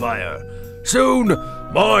bonfire. Soon,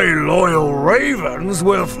 my loyal ravens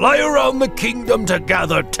will fly around the kingdom to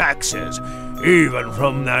gather taxes, even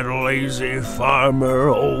from that lazy farmer,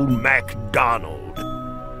 old MacDonald.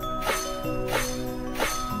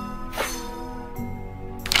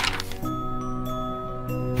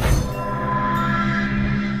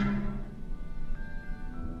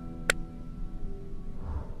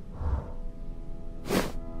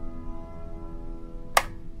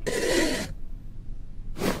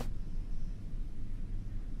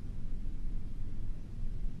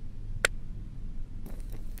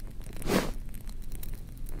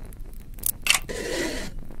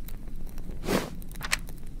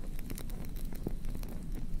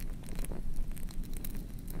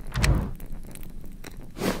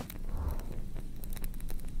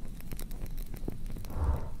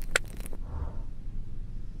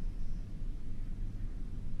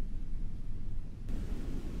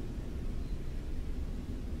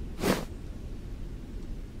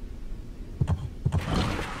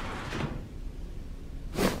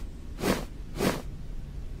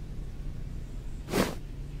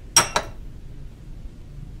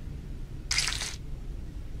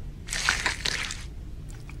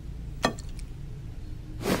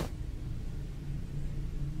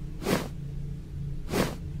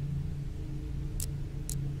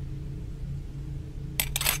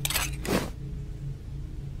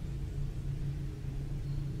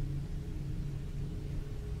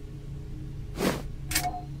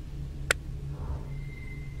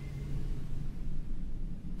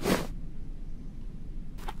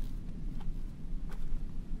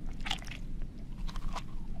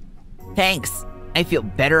 Thanks. I feel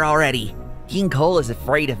better already. King Cole is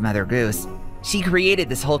afraid of Mother Goose. She created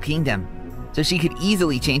this whole kingdom, so she could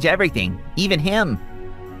easily change everything, even him.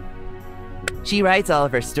 She writes all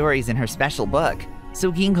of her stories in her special book,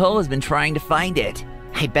 so King Cole has been trying to find it.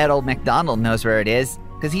 I bet old MacDonald knows where it is,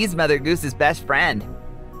 because he's Mother Goose's best friend.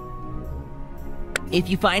 If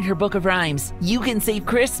you find her book of rhymes, you can save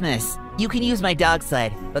Christmas. You can use my dog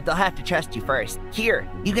sled, but they'll have to trust you first. Here,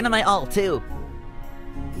 you can have my all too.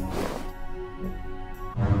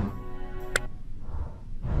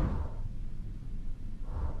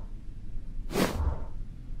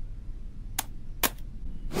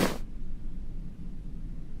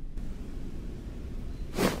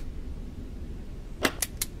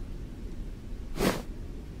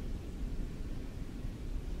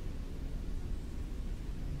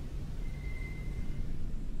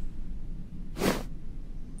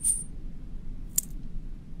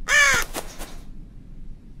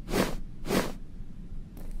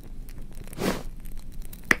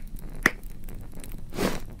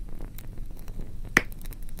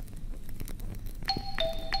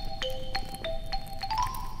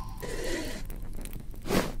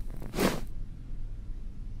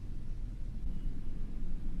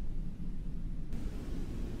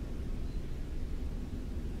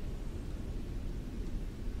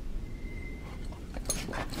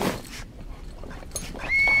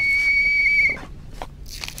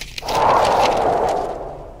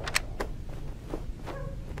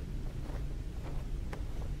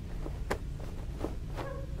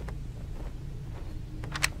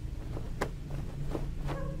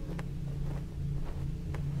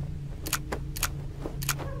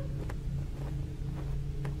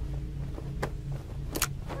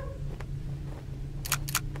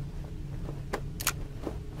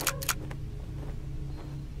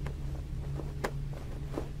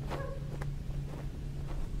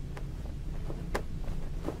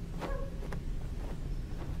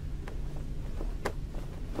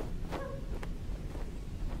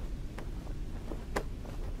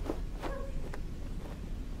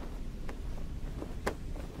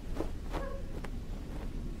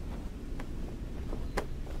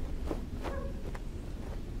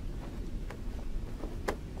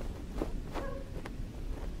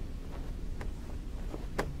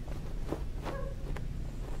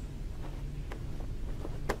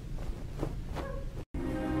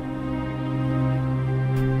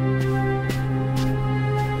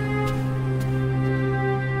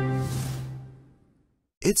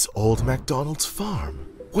 It's old MacDonald's farm.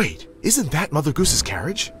 Wait, isn't that Mother Goose's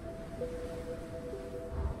carriage?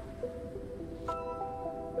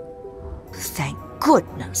 Thank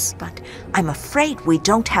goodness, but I'm afraid we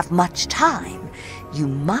don't have much time. You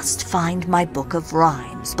must find my book of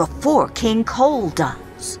rhymes before King Cole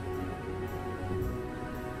does.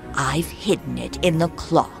 I've hidden it in the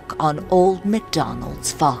clock on old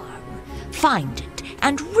MacDonald's farm. Find it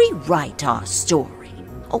and rewrite our story.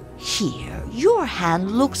 Oh, here, your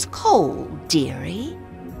hand looks cold, dearie.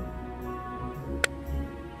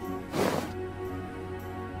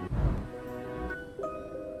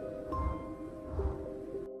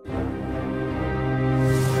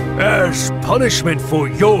 As punishment for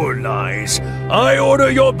your lies, I order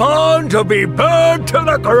your barn to be burned to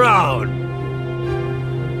the ground!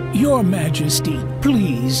 Your Majesty,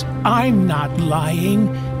 please, I'm not lying.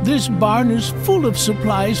 This barn is full of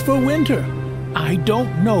supplies for winter. I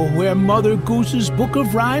don't know where Mother Goose's Book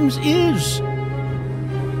of Rhymes is.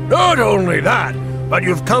 Not only that, but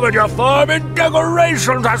you've covered your farm in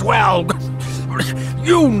decorations as well!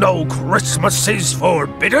 You know Christmas is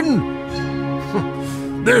forbidden!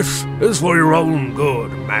 This is for your own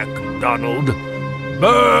good, MacDonald.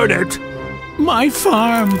 Burn it! My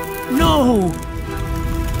farm! No!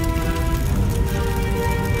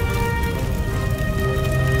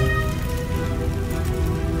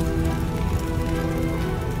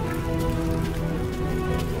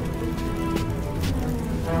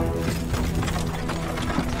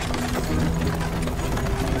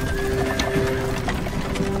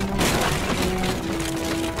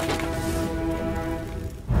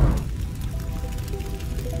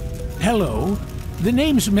 Hello, the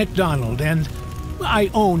name's MacDonald, and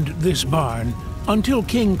I owned this barn until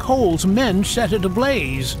King Cole's men set it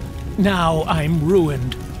ablaze. Now I'm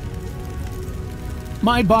ruined.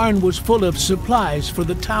 My barn was full of supplies for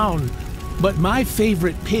the town, but my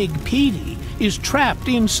favorite pig, Petey, is trapped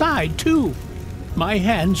inside, too. My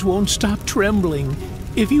hands won't stop trembling.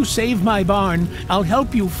 If you save my barn, I'll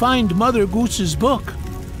help you find Mother Goose's book.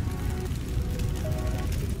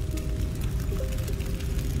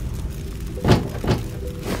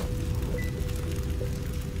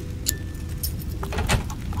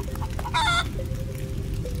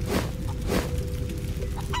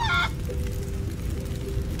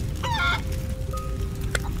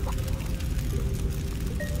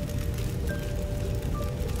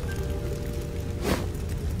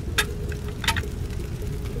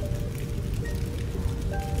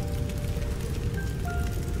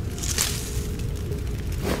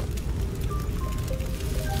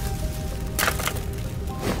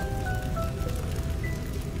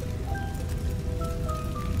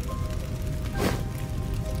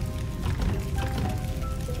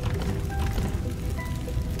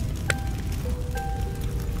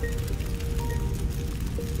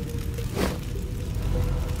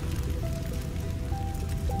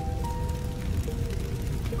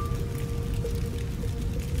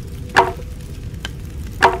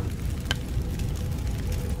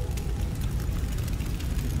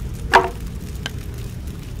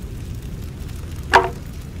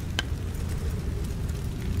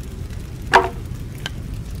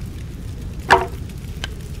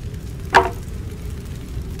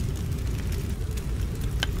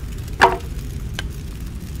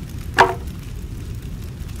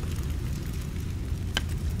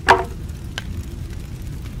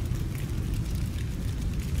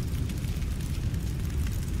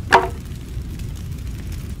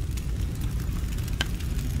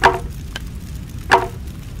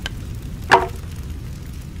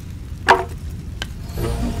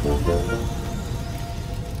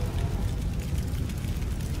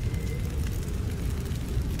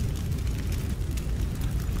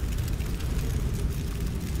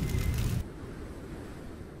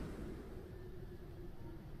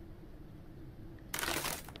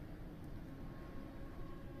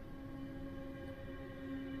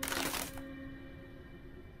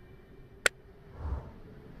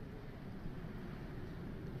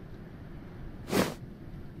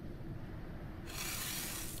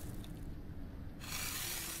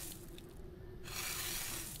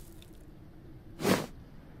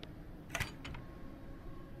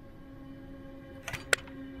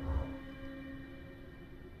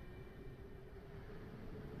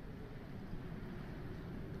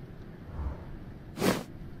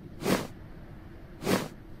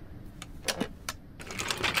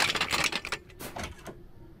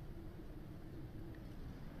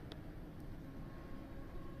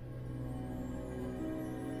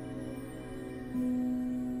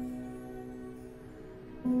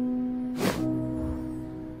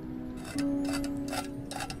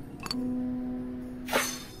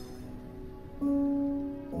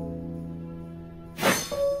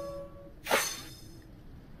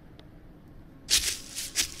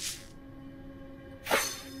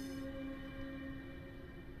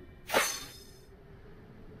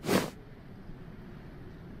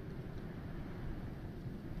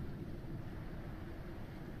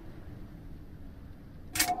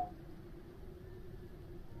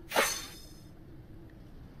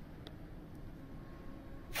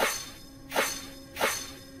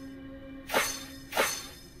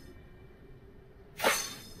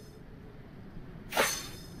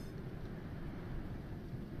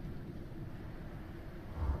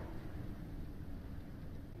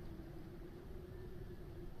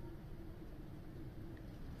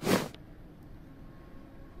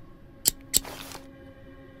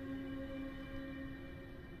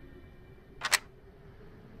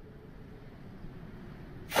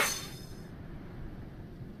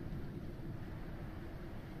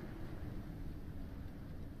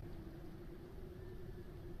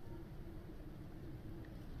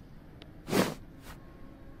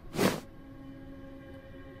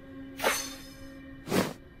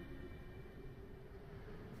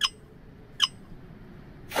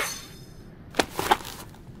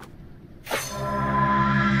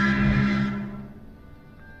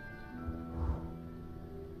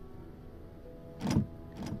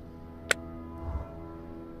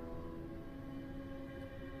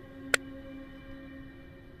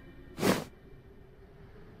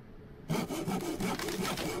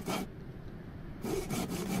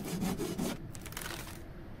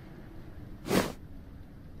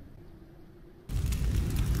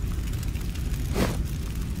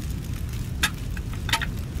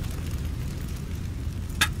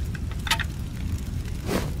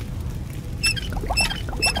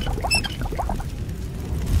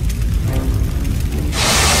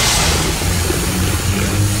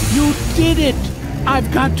 Did it!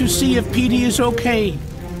 I've got to see if Petey is okay.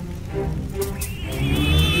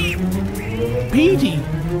 Petey,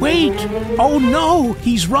 wait! Oh no,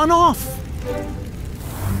 he's run off!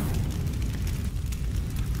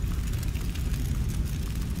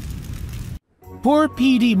 Poor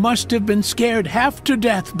Petey must have been scared half to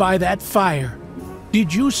death by that fire.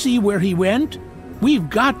 Did you see where he went? We've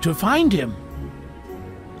got to find him.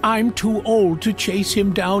 I'm too old to chase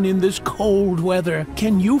him down in this cold weather.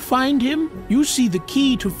 Can you find him? You see, the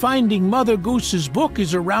key to finding Mother Goose's book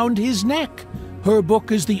is around his neck. Her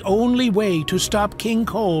book is the only way to stop King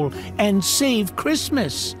Cole and save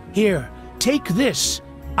Christmas. Here, take this.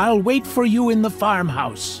 I'll wait for you in the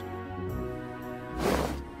farmhouse.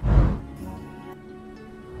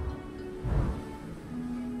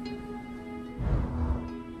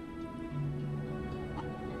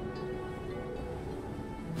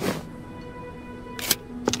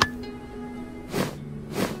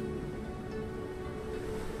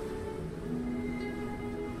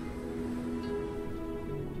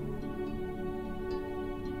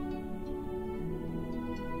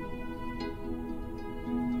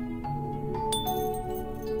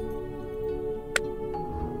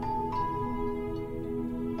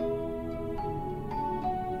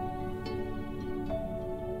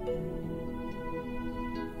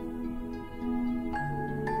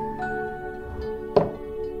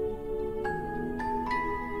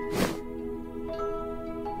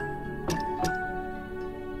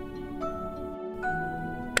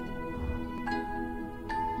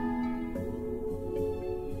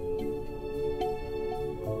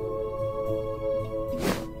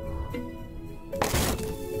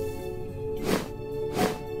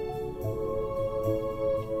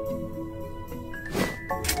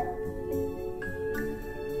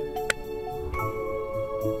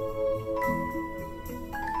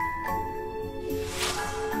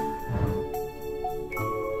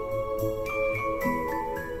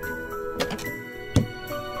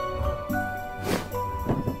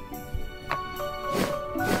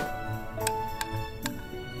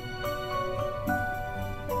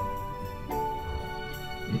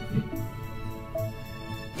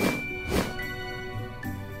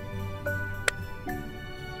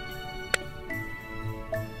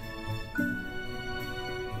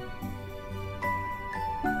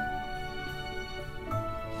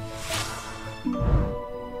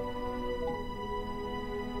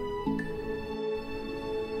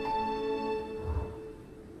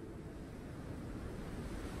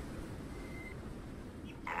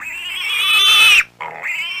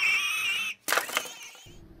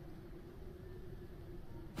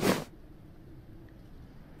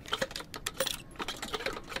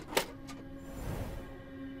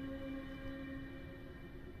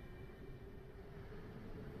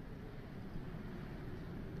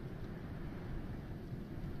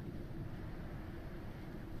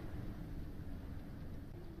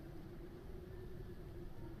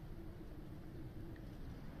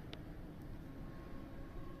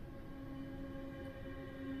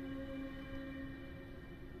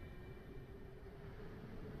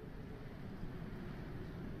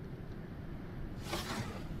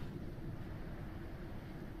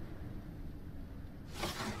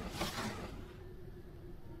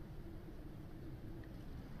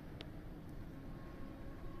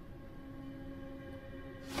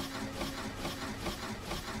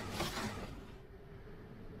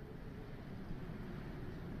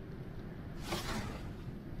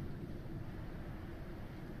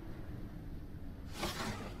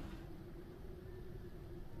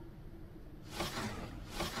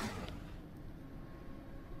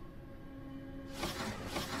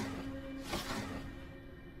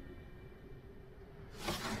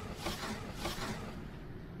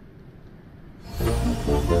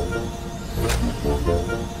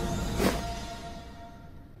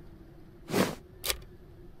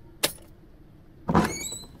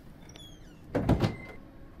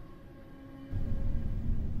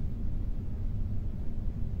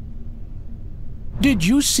 Did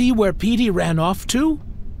you see where Petey ran off to?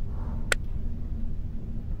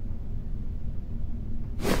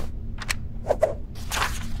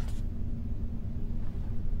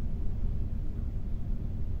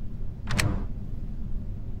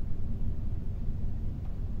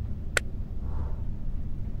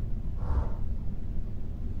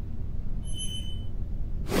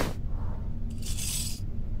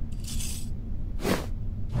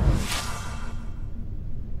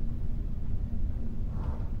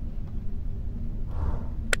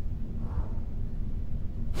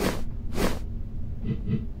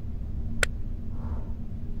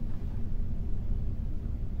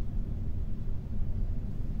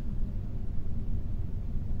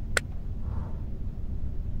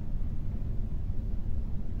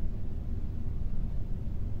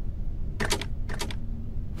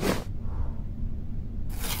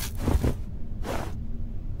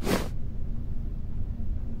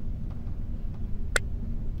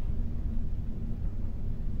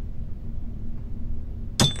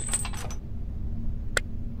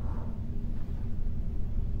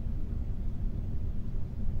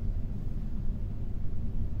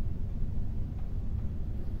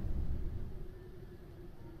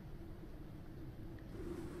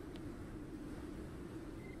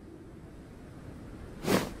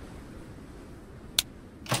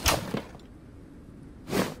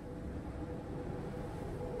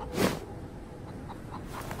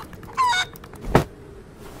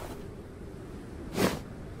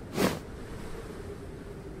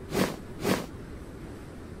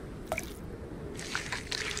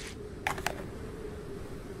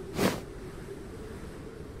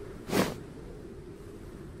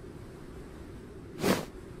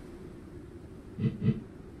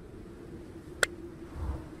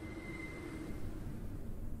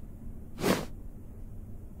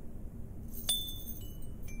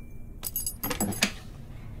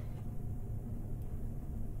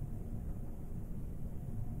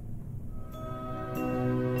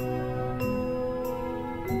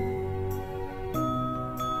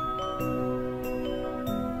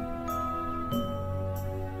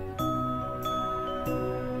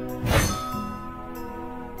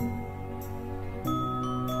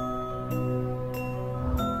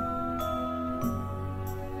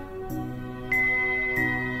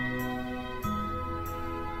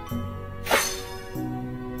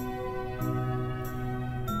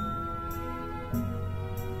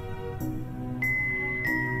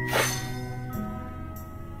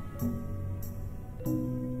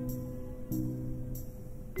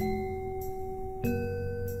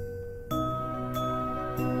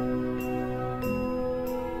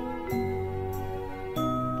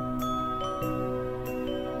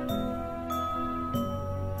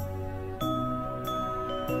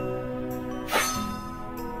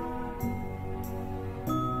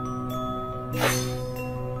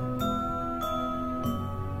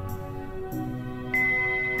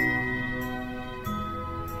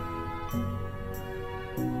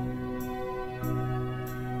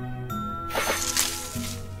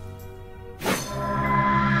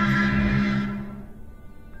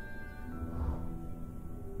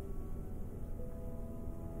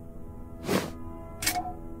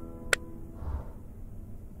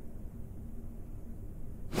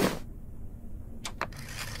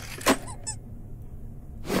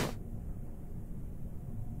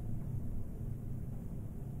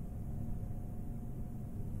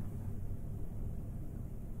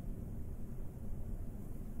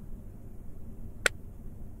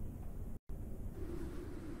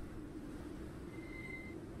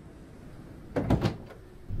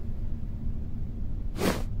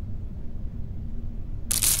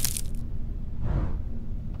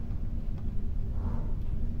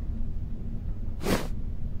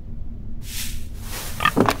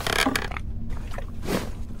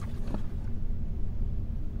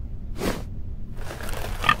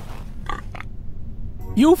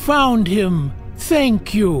 You found him.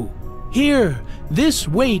 Thank you. Here, this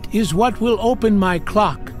weight is what will open my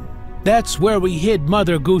clock. That's where we hid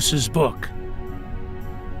Mother Goose's book.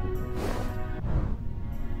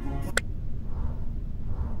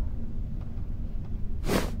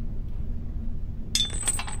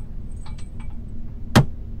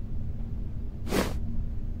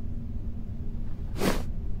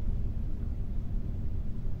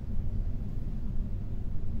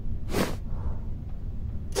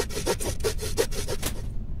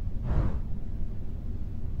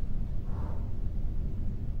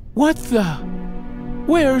 What the?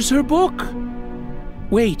 Where's her book?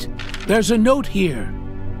 Wait, there's a note here.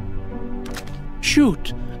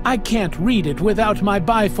 Shoot, I can't read it without my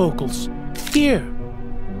bifocals. Here.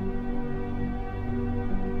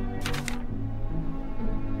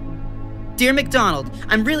 Dear MacDonald,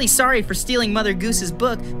 I'm really sorry for stealing Mother Goose's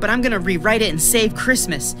book, but I'm gonna rewrite it and save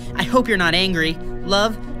Christmas. I hope you're not angry.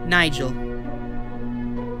 Love, Nigel.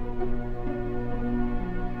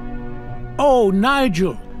 Oh,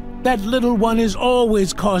 Nigel. That little one is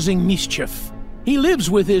always causing mischief. He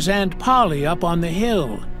lives with his Aunt Polly up on the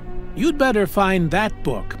hill. You'd better find that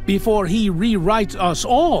book before he rewrites us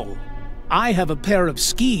all. I have a pair of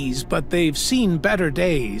skis, but they've seen better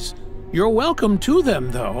days. You're welcome to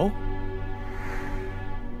them, though.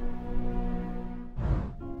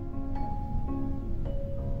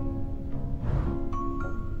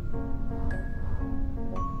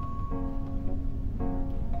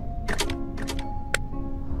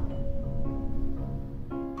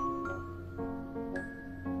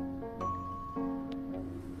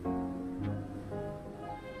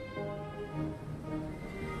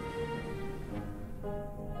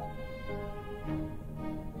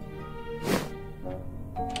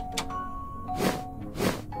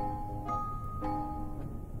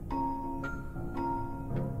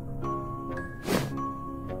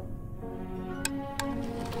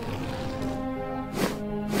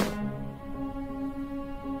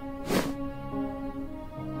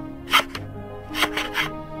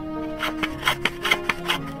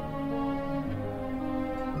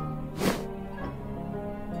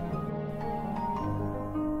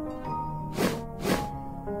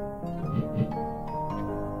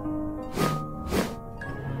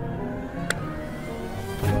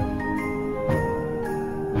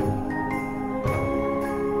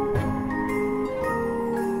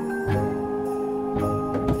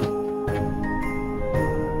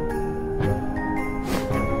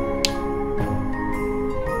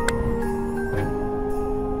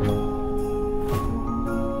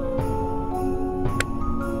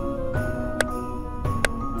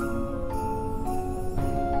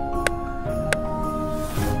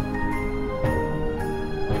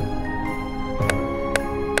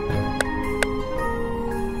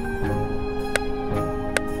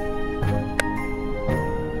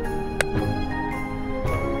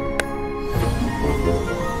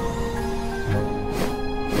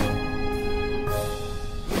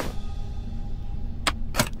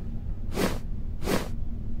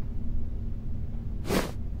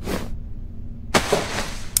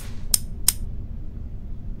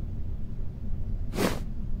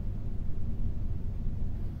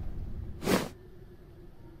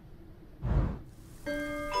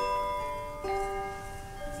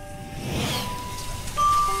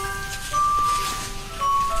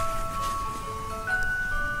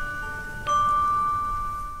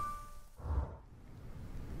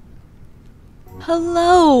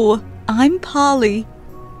 Hello, I'm Polly.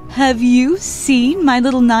 Have you seen my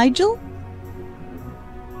little Nigel?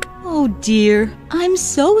 Oh dear, I'm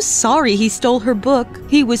so sorry he stole her book.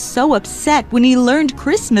 He was so upset when he learned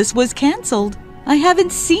Christmas was cancelled. I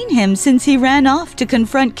haven't seen him since he ran off to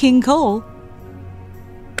confront King Cole.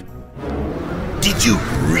 Did you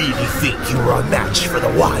really think you were a match for the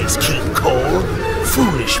wise King Cole?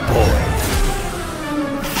 Foolish boy.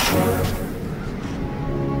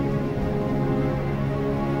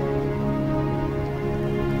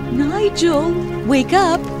 Nigel, wake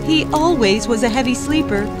up. He always was a heavy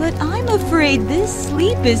sleeper, but I'm afraid this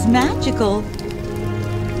sleep is magical.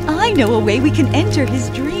 I know a way we can enter his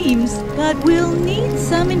dreams, but we'll need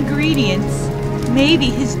some ingredients. Maybe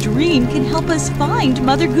his dream can help us find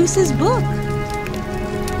Mother Goose's book.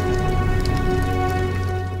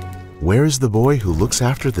 Where is the boy who looks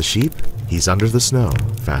after the sheep? He's under the snow,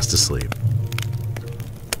 fast asleep.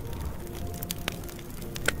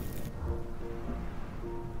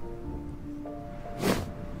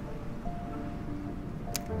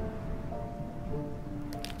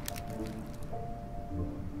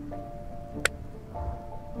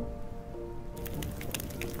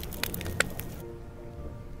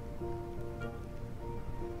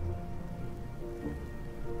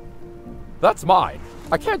 That's mine.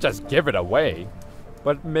 I can't just give it away.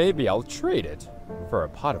 But maybe I'll trade it for a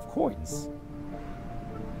pot of coins.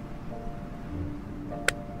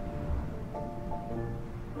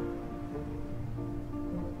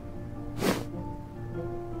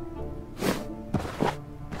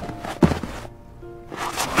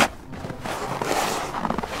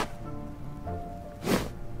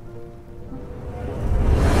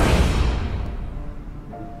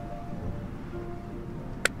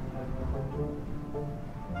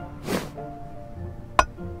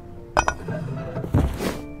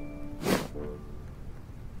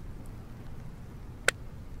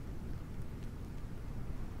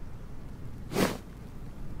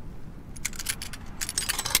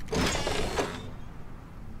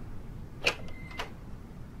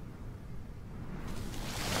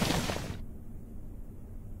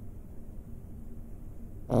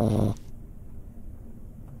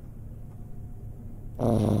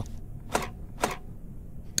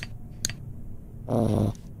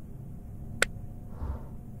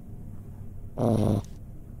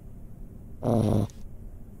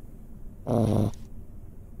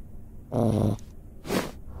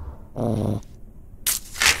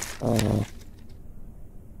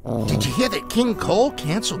 Did you hear that King Cole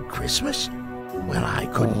canceled Christmas? Well, I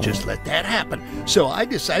couldn't just let that happen, so I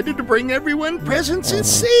decided to bring everyone presents in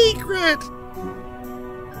secret.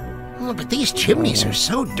 Oh, but these chimneys are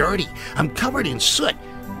so dirty. I'm covered in soot.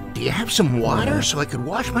 Do you have some water so I could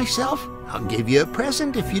wash myself? I'll give you a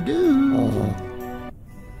present if you do.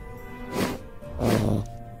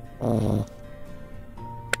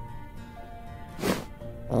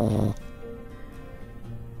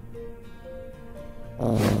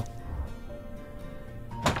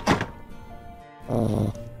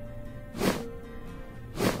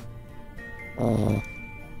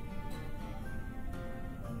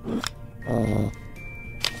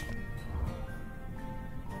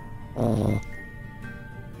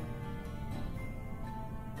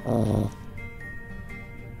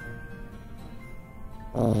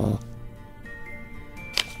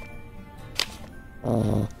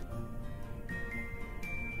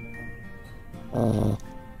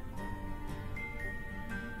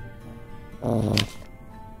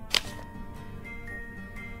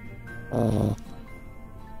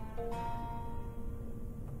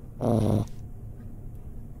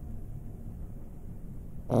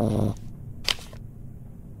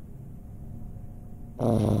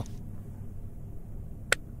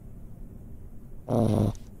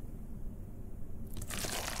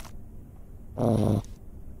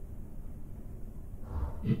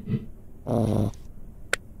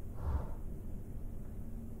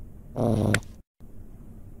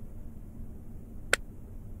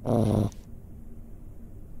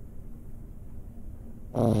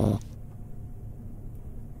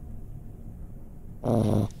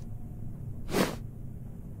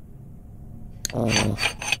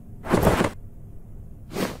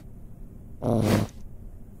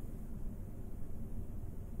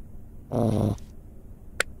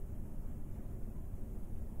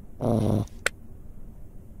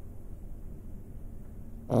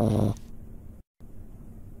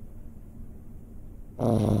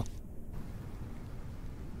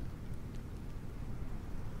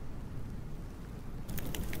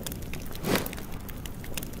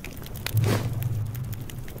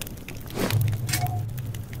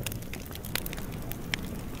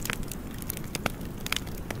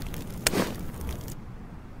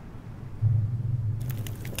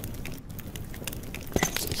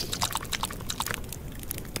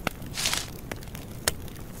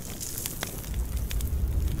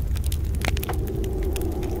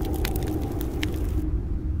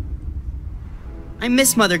 I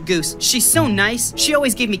miss Mother Goose. She's so nice. She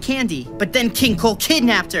always gave me candy. But then King Cole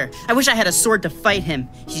kidnapped her. I wish I had a sword to fight him.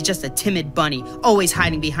 He's just a timid bunny, always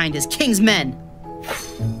hiding behind his king's men.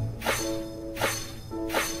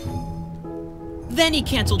 Then he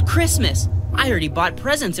canceled Christmas. I already bought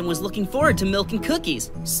presents and was looking forward to milk and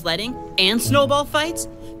cookies, sledding, and snowball fights.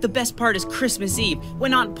 The best part is Christmas Eve,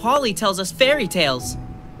 when Aunt Polly tells us fairy tales.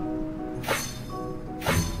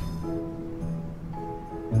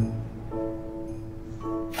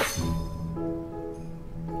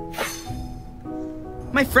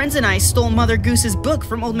 My friends and I stole Mother Goose's book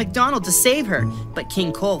from Old MacDonald to save her, but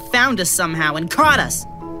King Cole found us somehow and caught us.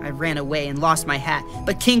 I ran away and lost my hat,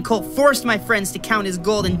 but King Cole forced my friends to count his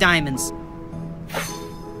gold and diamonds.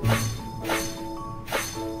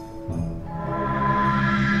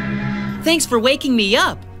 Thanks for waking me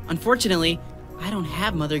up. Unfortunately, I don't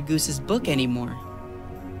have Mother Goose's book anymore.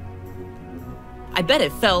 I bet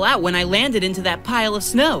it fell out when I landed into that pile of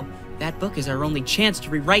snow. That book is our only chance to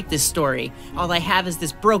rewrite this story. All I have is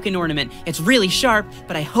this broken ornament. It's really sharp,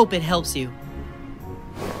 but I hope it helps you.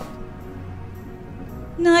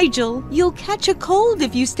 Nigel, you'll catch a cold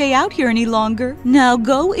if you stay out here any longer. Now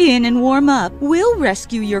go in and warm up. We'll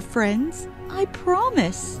rescue your friends. I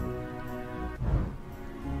promise.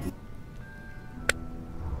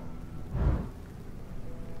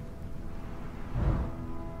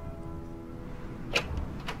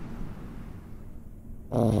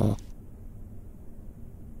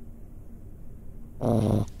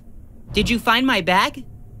 Did you find my bag?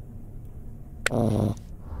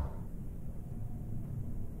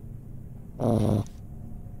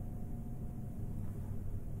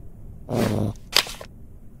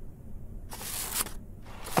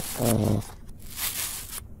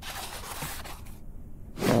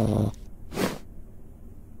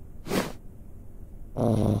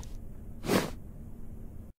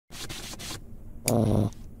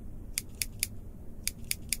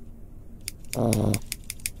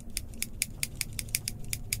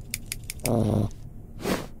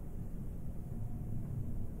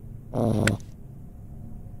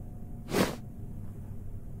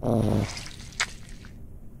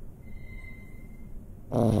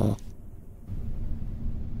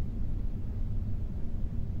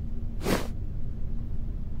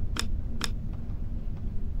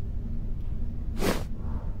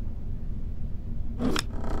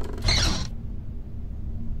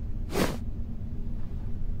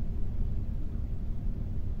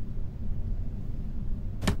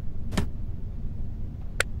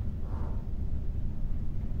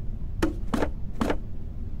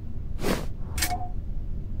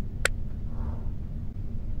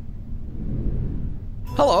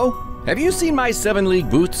 Hello, have you seen my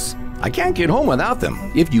 7-league boots? I can't get home without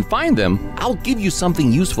them. If you find them, I'll give you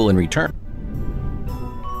something useful in return.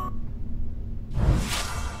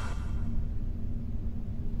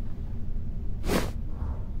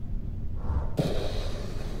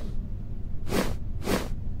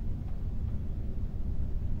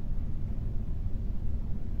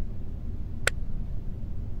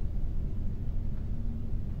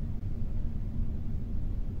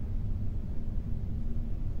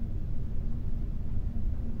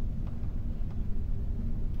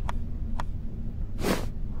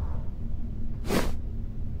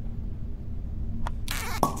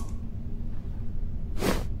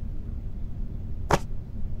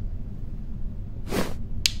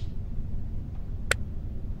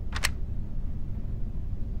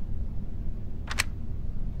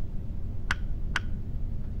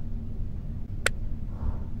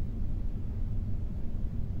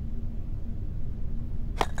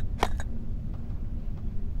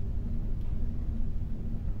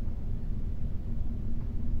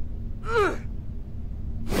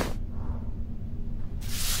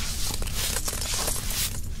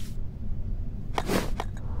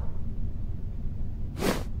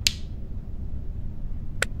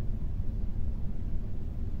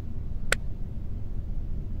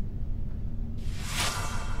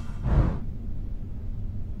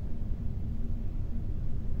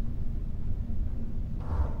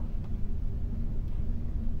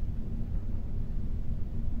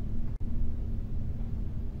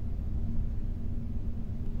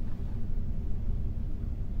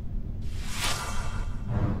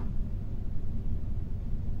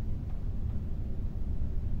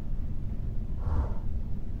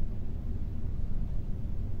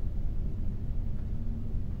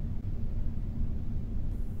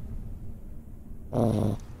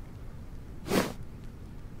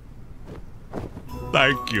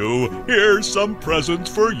 Thank you. Here's some presents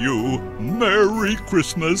for you. Merry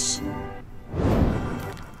Christmas.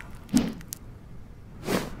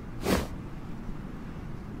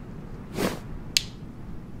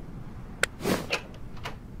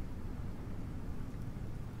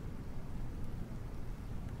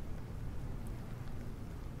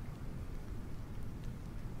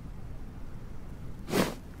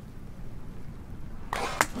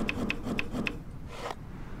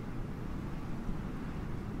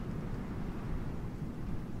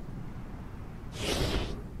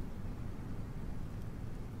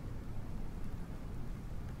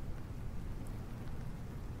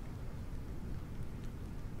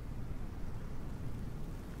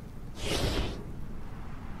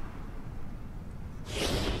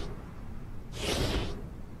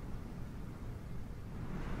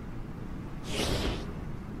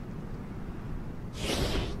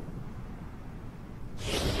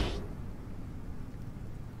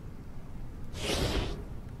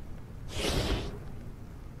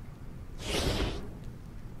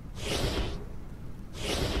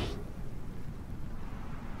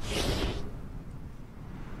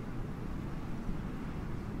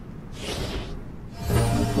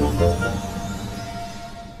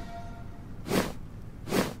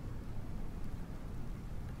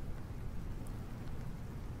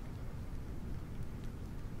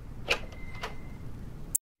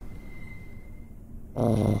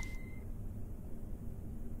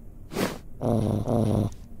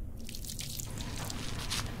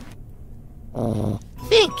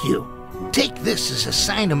 Thank you. Take this as a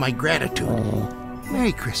sign of my gratitude.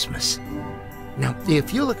 Merry Christmas. Now,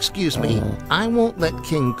 if you'll excuse me, I won't let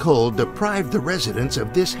King Cole deprive the residents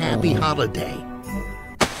of this happy holiday.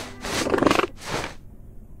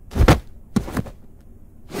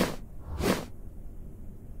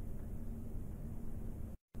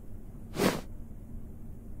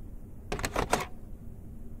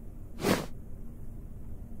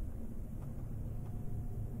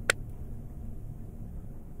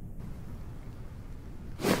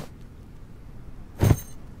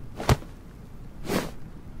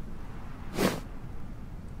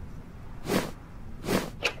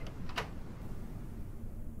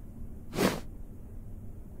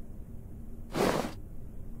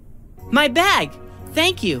 My bag!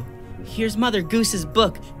 Thank you! Here's Mother Goose's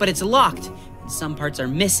book, but it's locked, and some parts are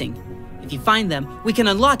missing. If you find them, we can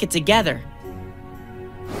unlock it together.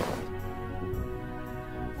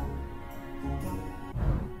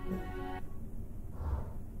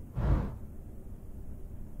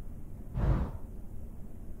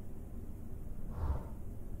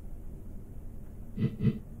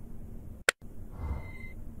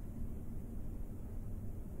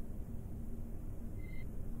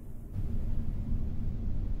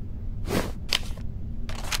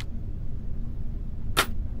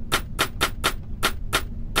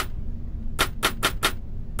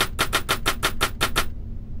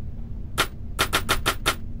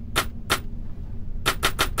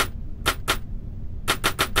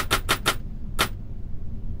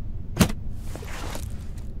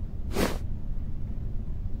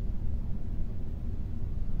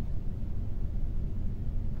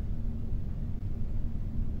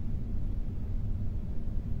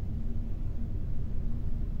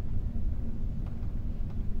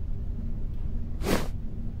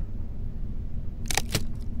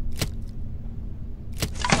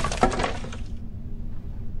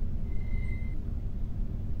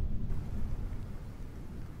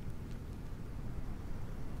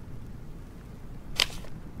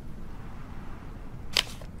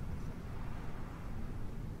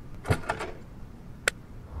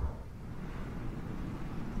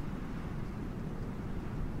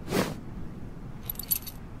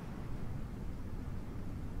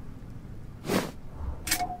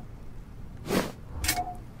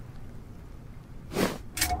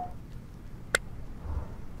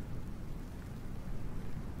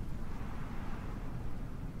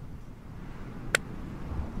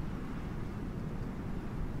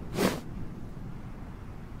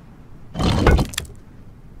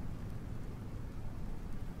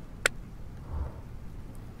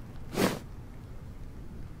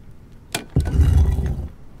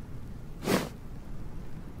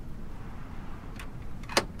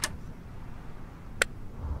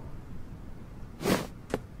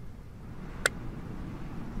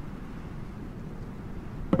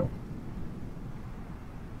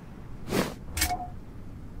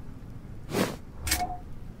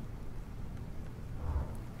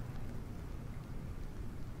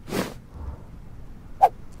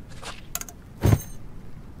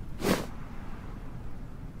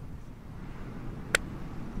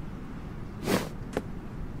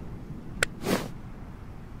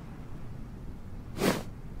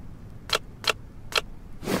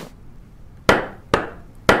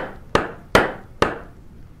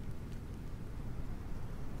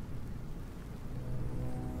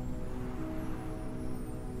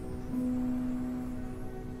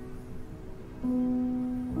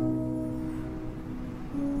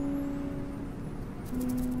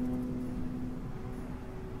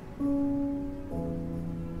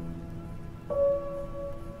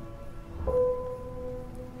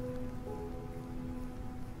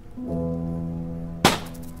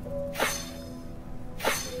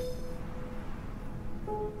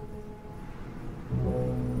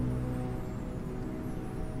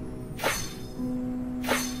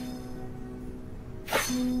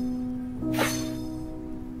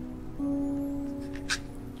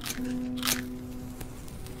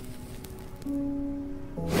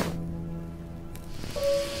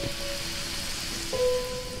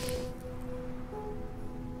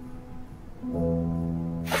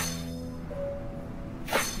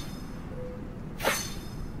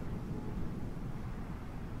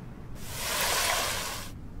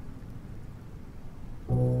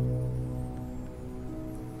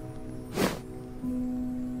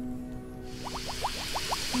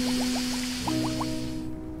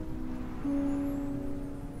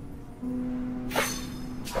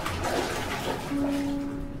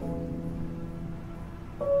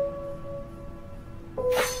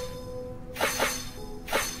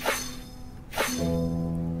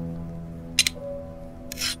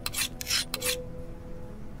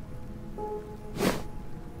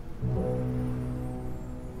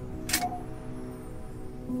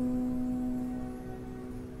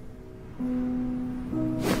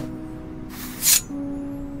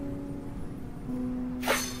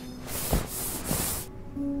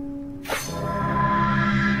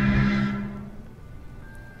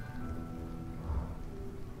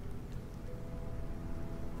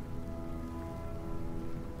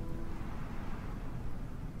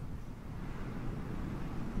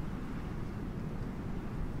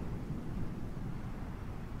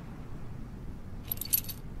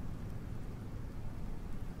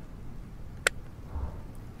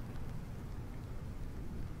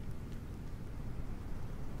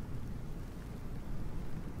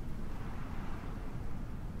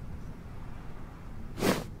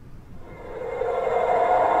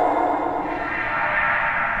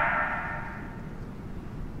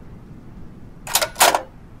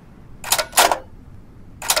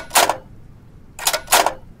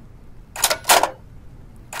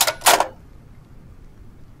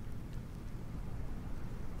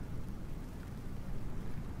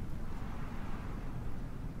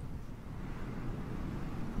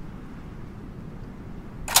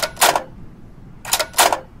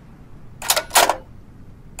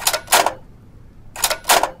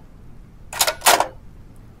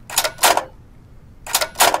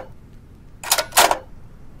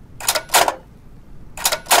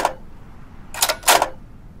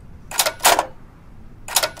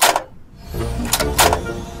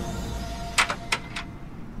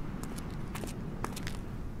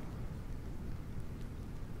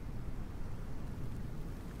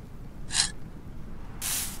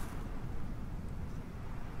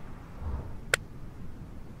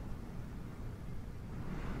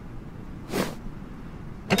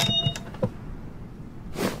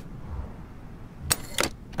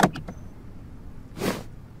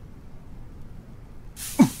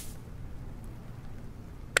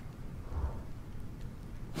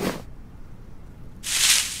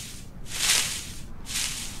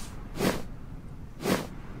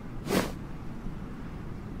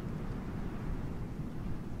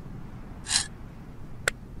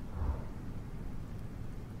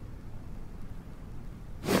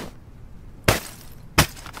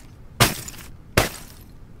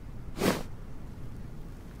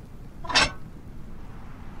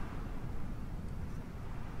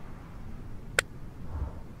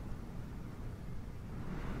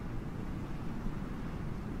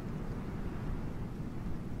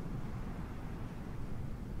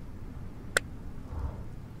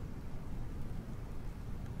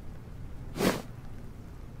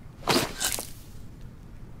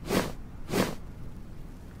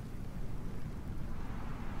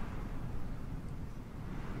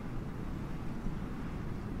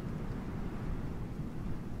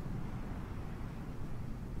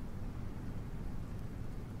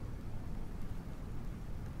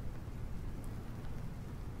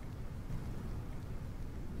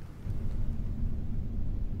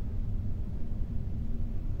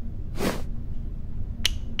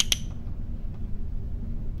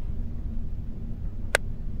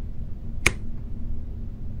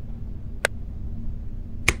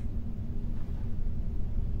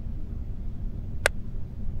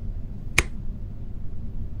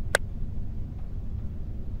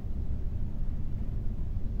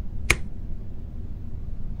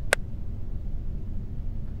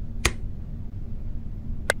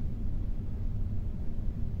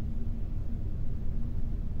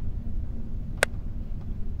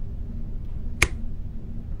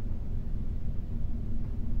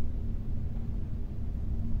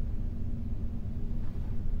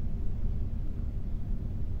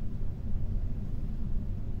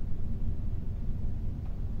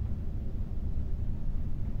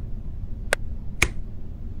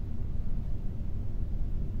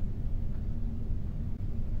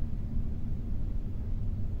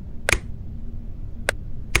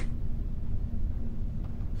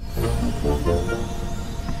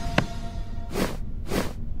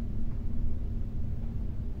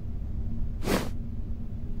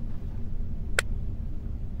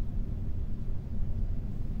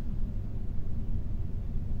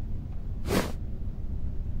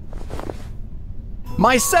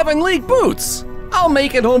 My 7-league boots! I'll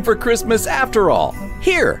make it home for Christmas after all.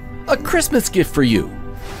 Here, a Christmas gift for you.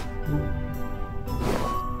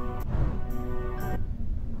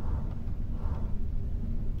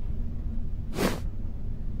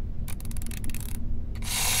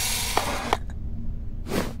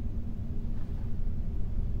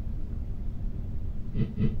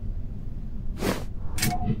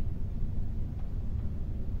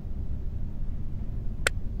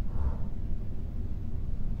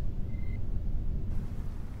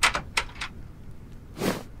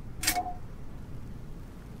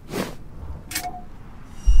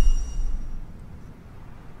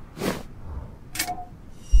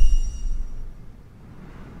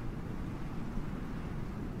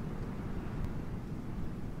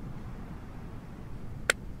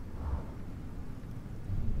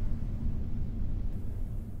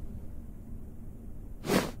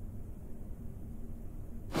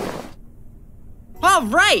 All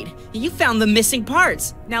right! You found the missing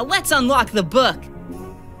parts. Now let's unlock the book.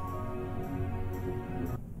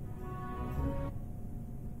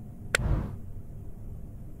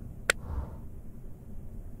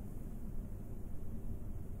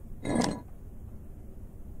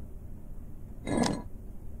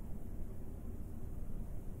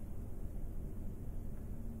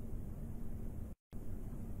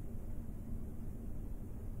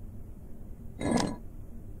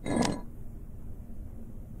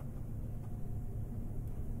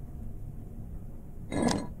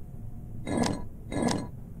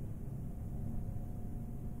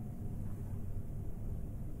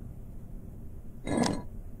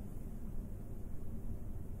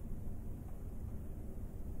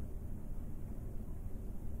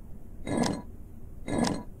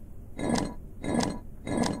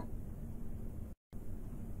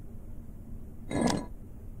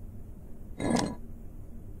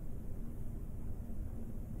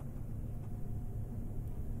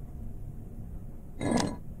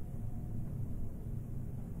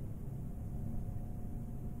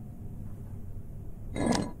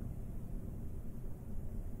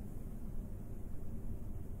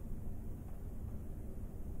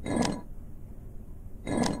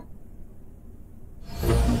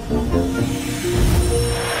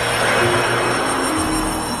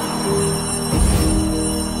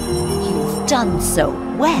 Done so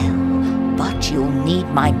well, but you'll need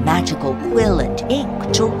my magical quill and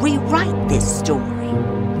ink to rewrite this story.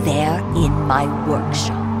 There in my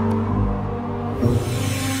workshop.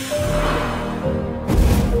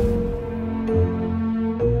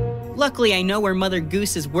 Luckily, I know where Mother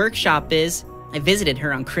Goose's workshop is. I visited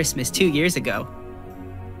her on Christmas 2 years ago.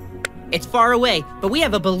 It's far away, but we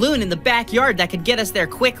have a balloon in the backyard that could get us there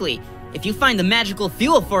quickly. If you find the magical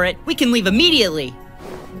fuel for it, we can leave immediately.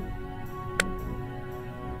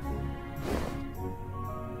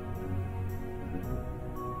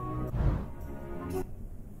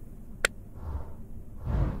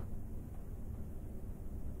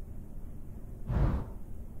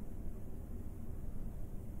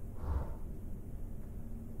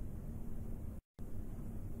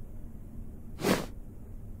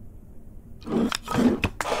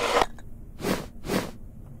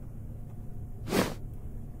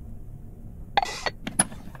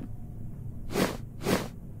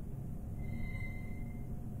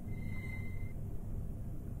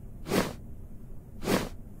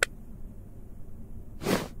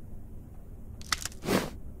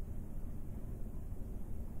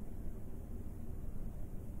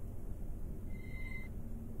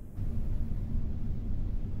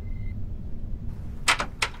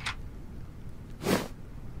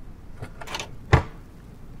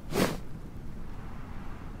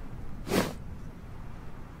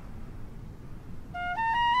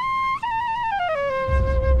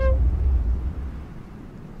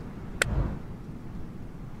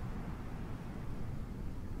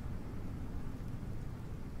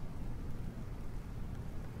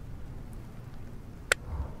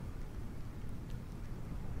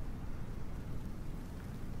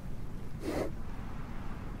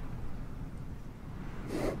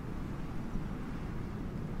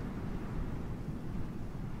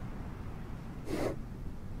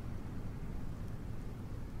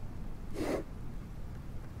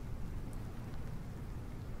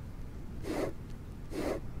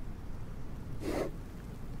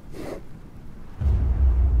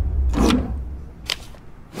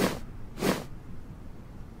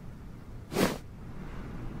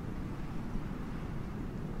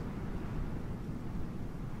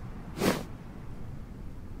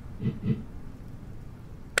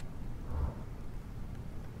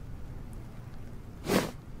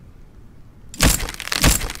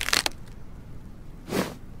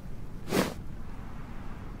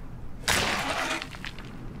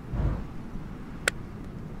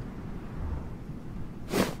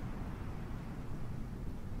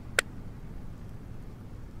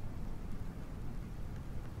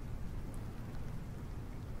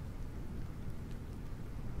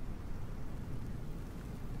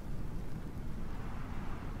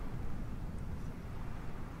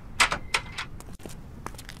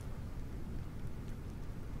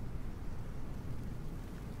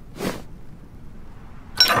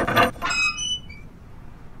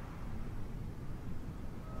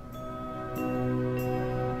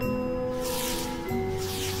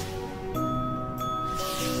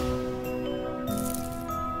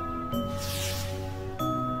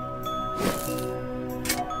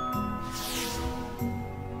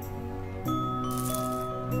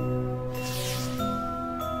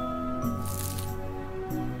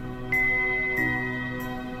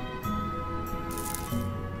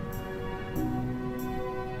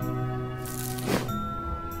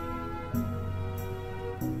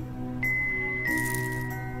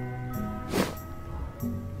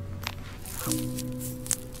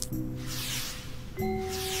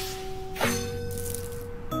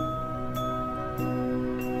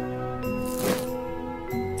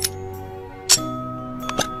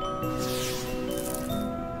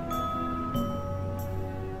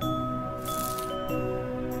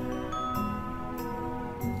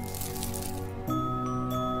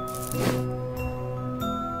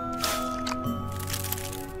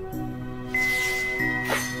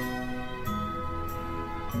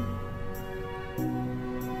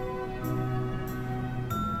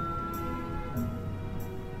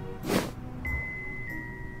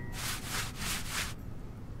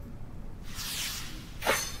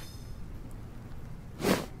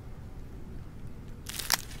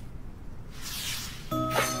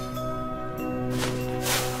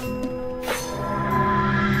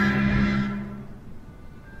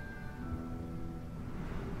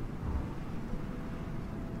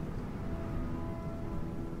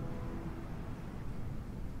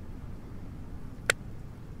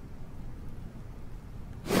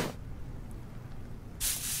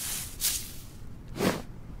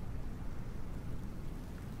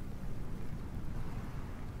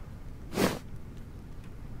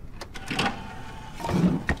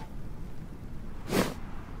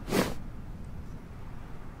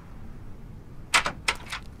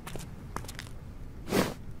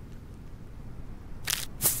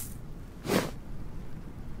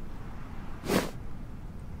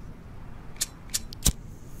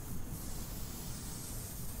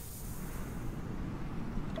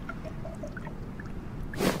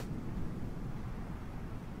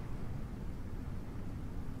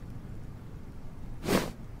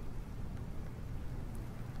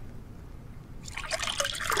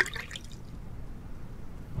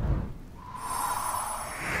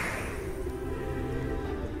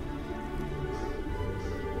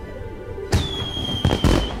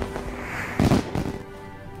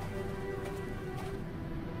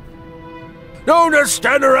 Don't just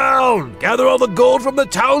stand around! Gather all the gold from the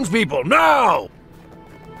townspeople, now!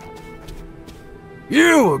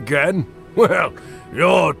 You again? Well,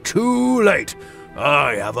 you're too late.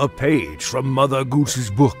 I have a page from Mother Goose's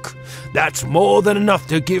book. That's more than enough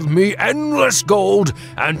to give me endless gold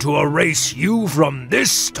and to erase you from this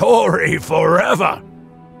story forever.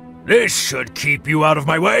 This should keep you out of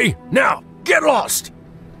my way. Now, get lost!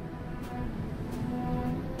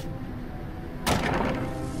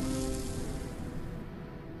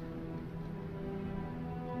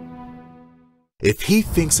 If he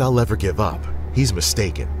thinks I'll ever give up, he's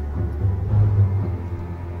mistaken.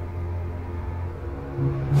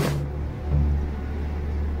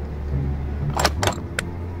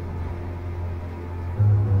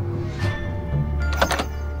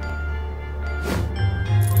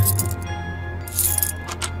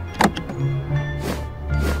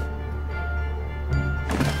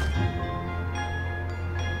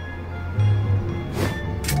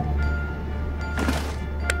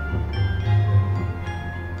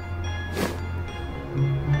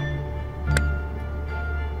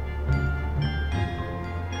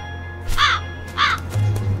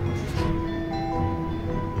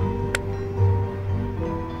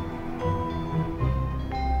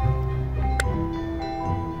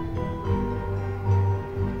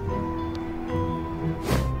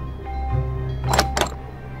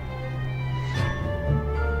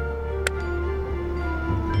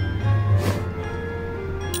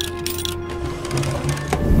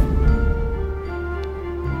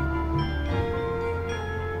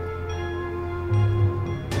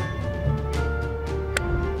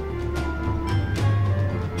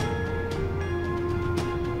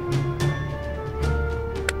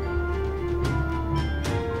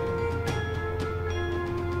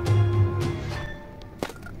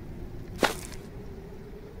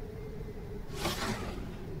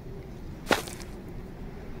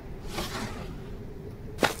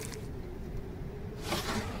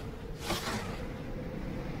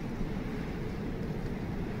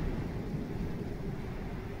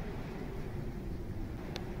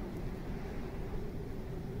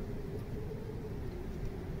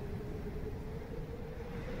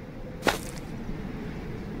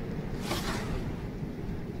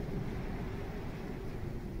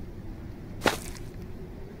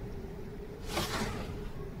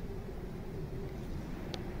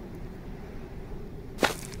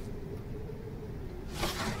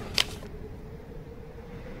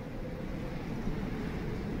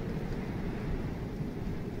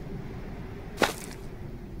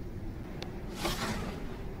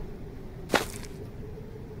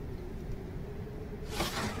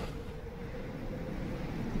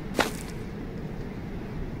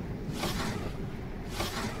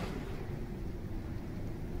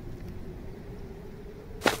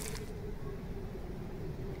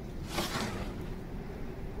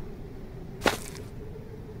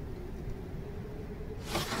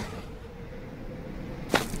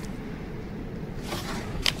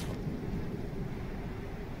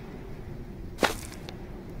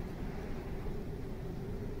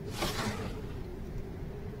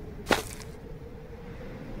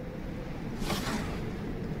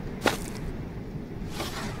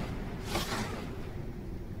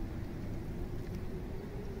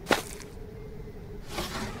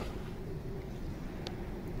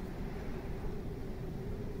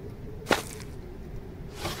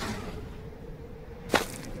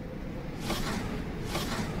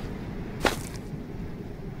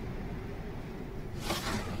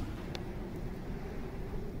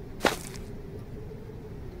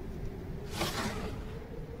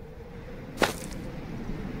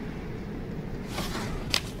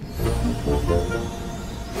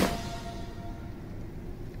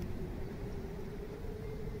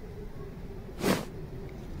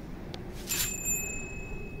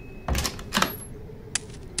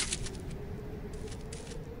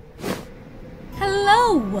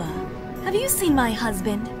 Hello! Have you seen my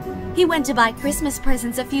husband? He went to buy Christmas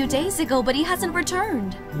presents a few days ago, but he hasn't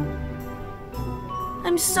returned.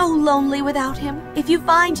 I'm so lonely without him. If you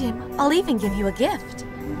find him, I'll even give you a gift.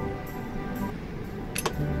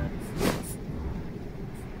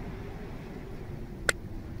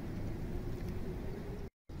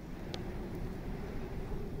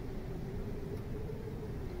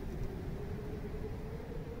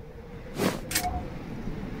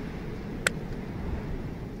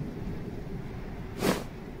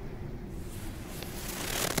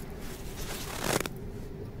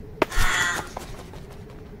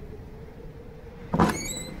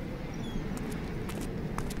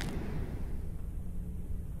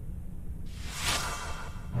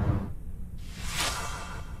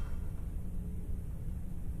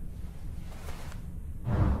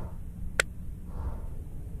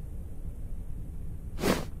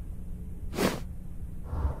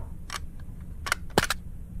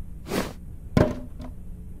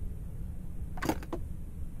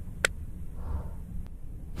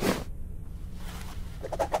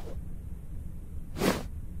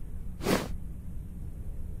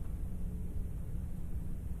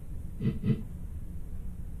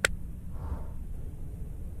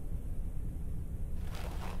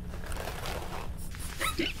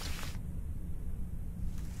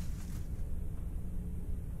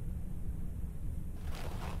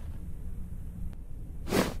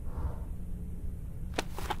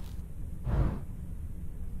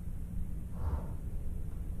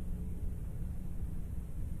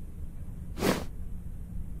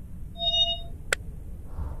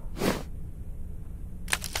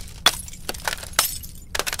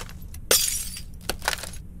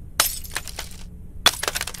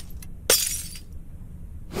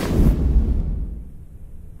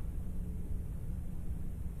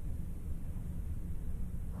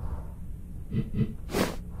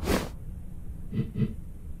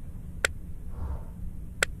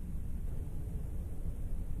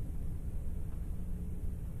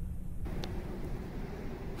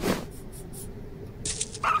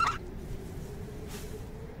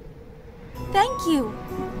 Thank you.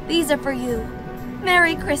 These are for you.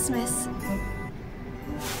 Merry Christmas.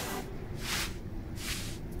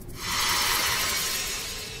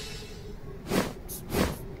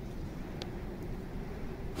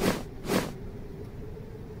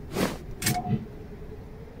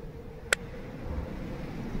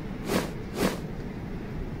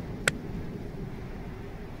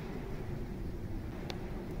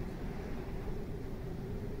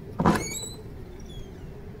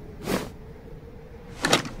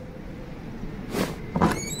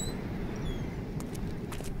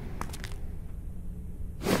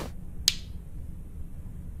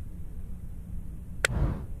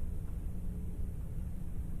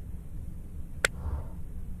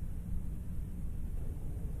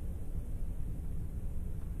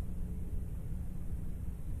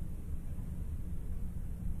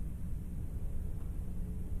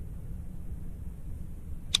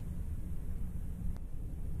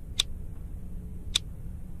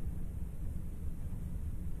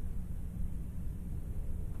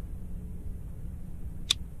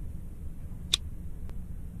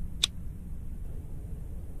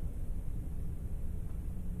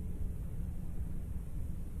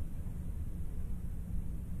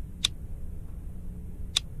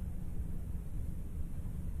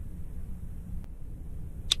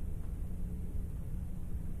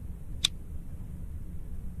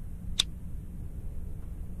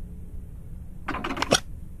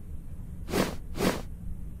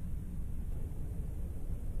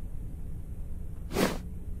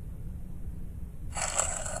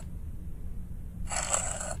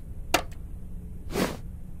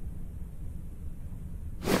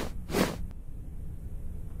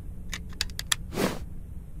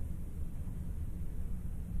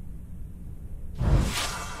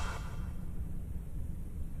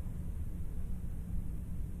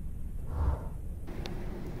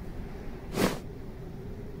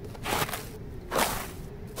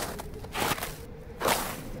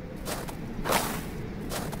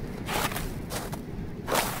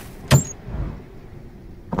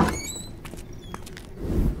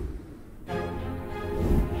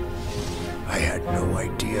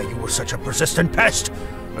 Such a persistent pest.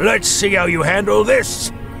 Let's see how you handle this.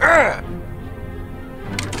 Ah!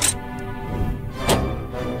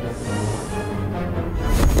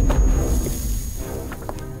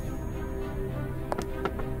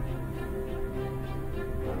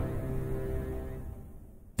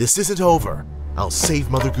 This isn't over. I'll save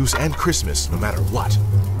Mother Goose and Christmas no matter what.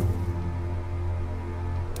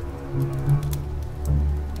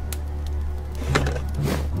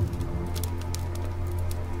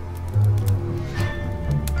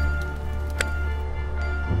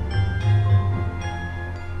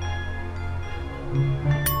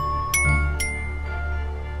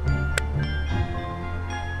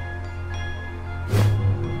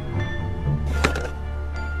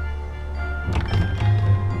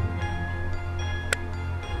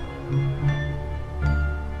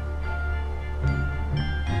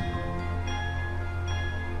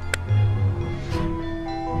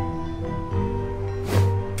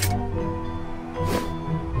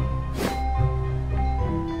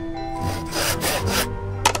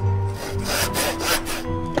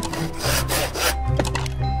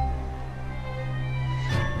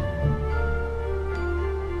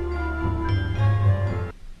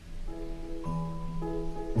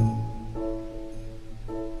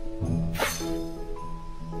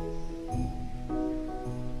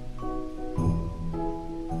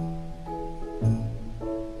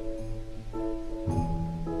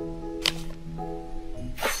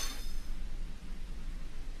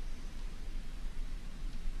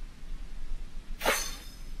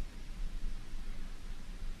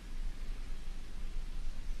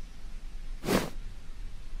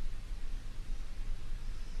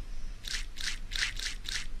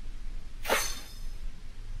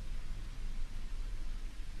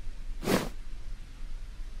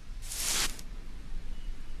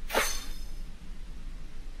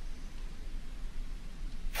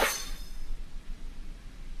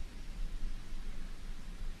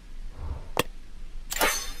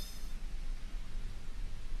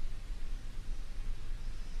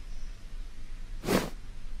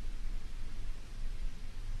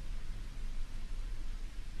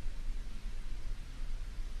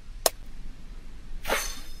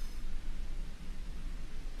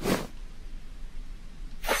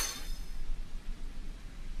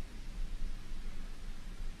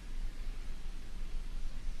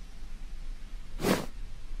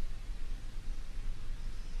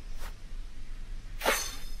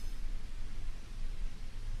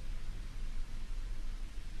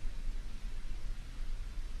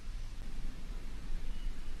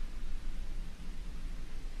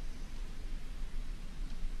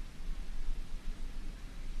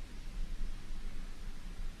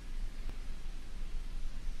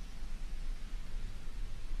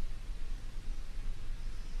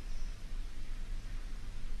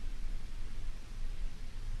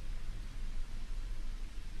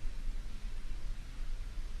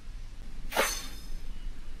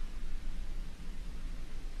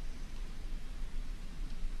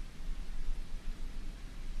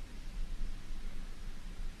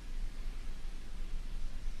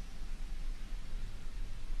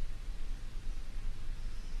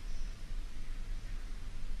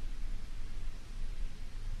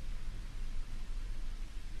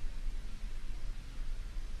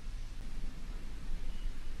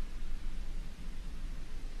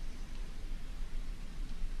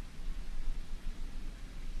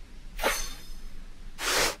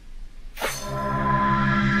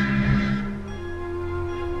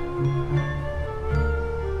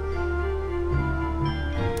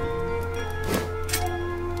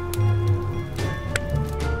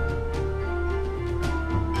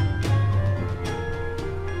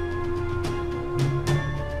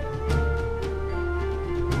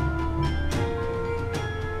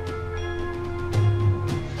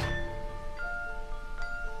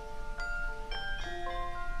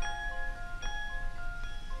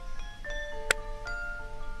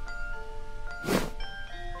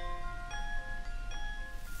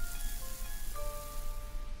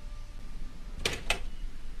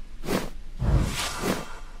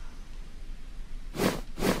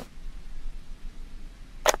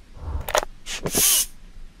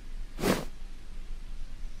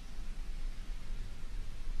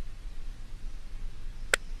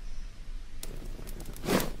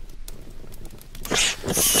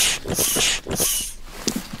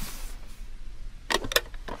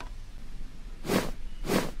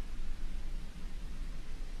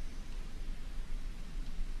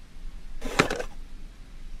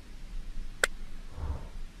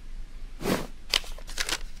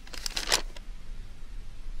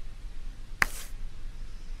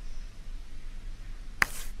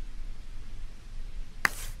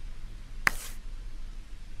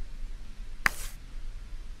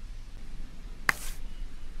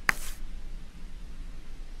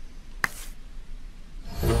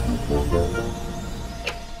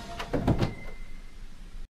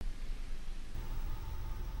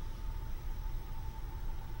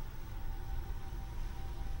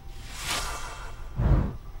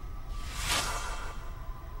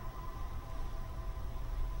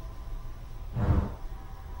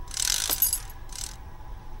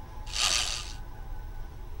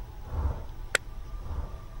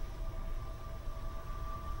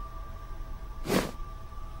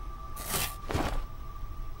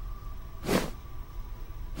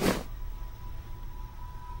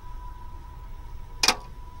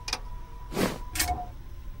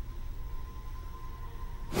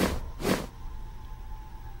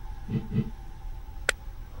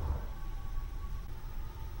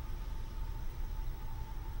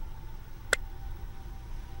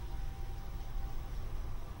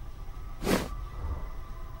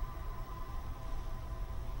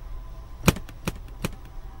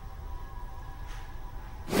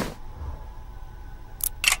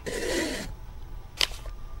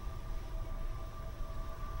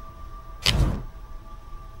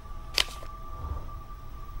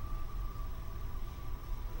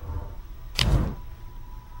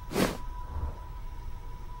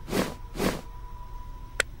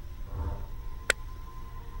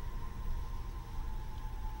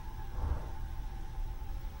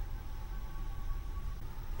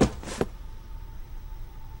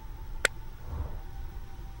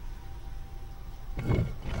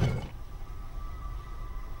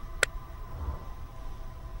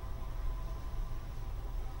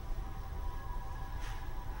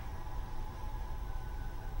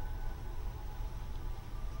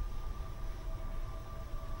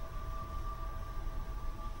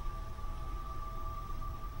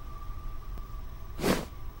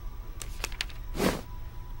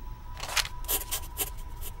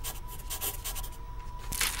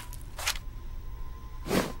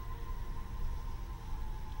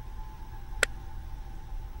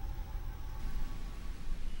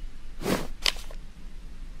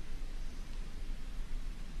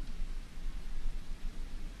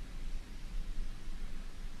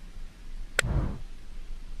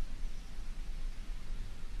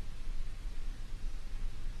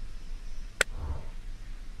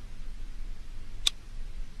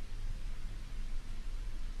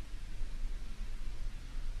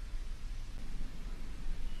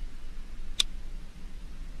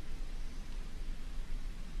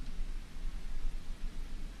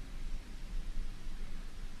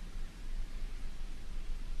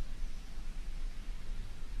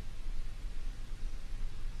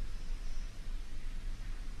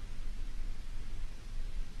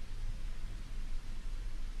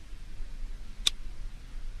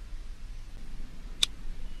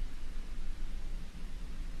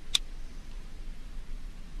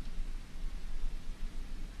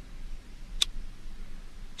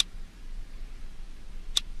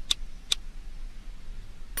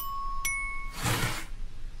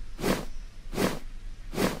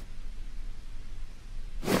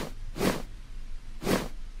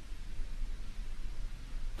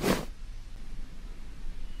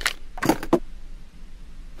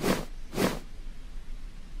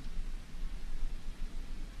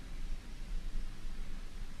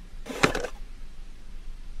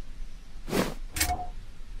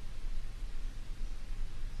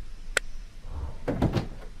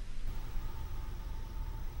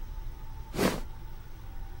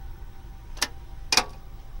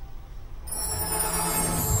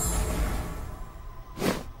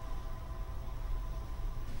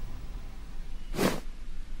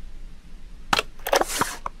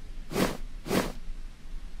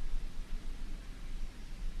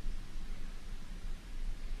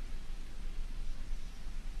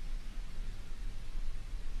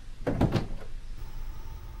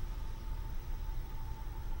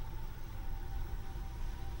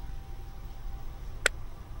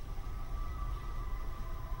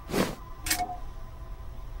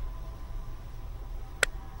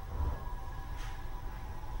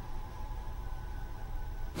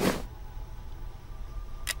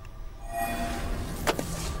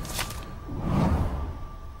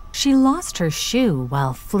 She lost her shoe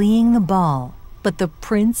while fleeing the ball, but the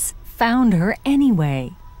prince found her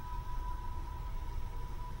anyway.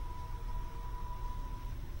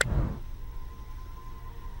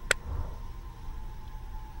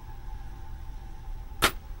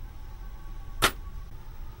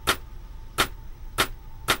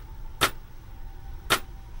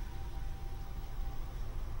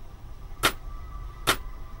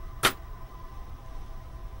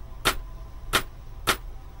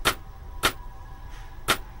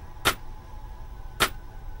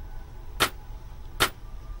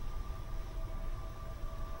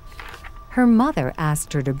 Her mother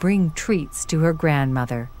asked her to bring treats to her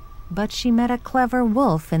grandmother, but she met a clever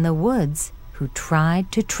wolf in the woods who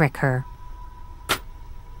tried to trick her.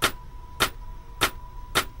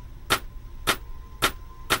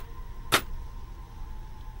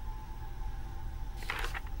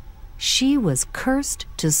 She was cursed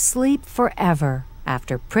to sleep forever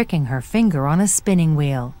after pricking her finger on a spinning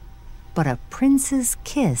wheel, but a prince's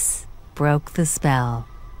kiss broke the spell.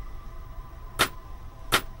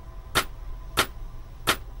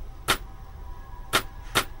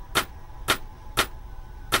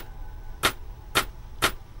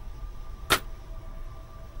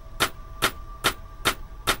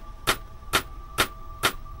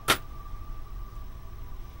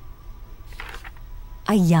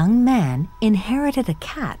 A young man inherited a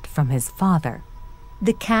cat from his father.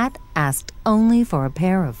 The cat asked only for a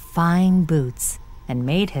pair of fine boots and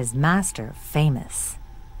made his master famous.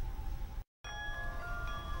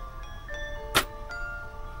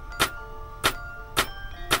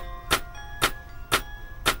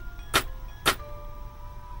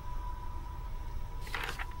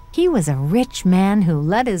 He was a rich man who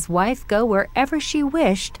let his wife go wherever she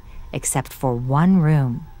wished, except for one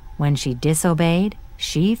room. When she disobeyed,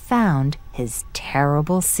 she found his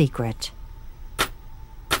terrible secret.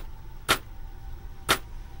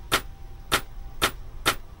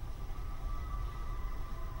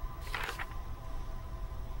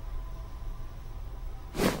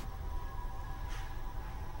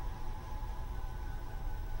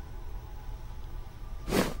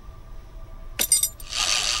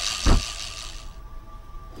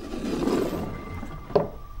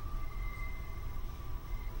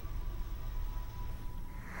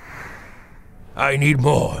 I need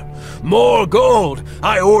more. More gold!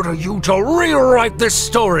 I order you to rewrite this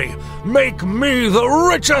story! Make me the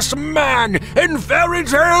richest man in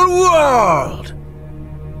Fairytale World!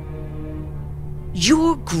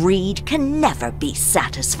 Your greed can never be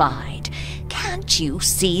satisfied. Can't you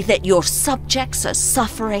see that your subjects are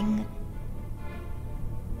suffering?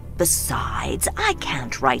 Besides, I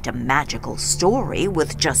can't write a magical story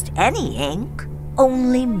with just any ink.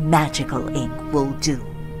 Only magical ink will do.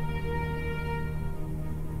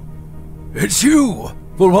 It's you!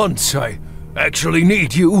 For once, I actually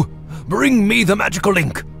need you. Bring me the magical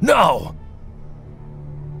ink, now!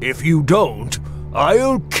 If you don't,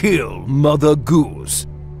 I'll kill Mother Goose.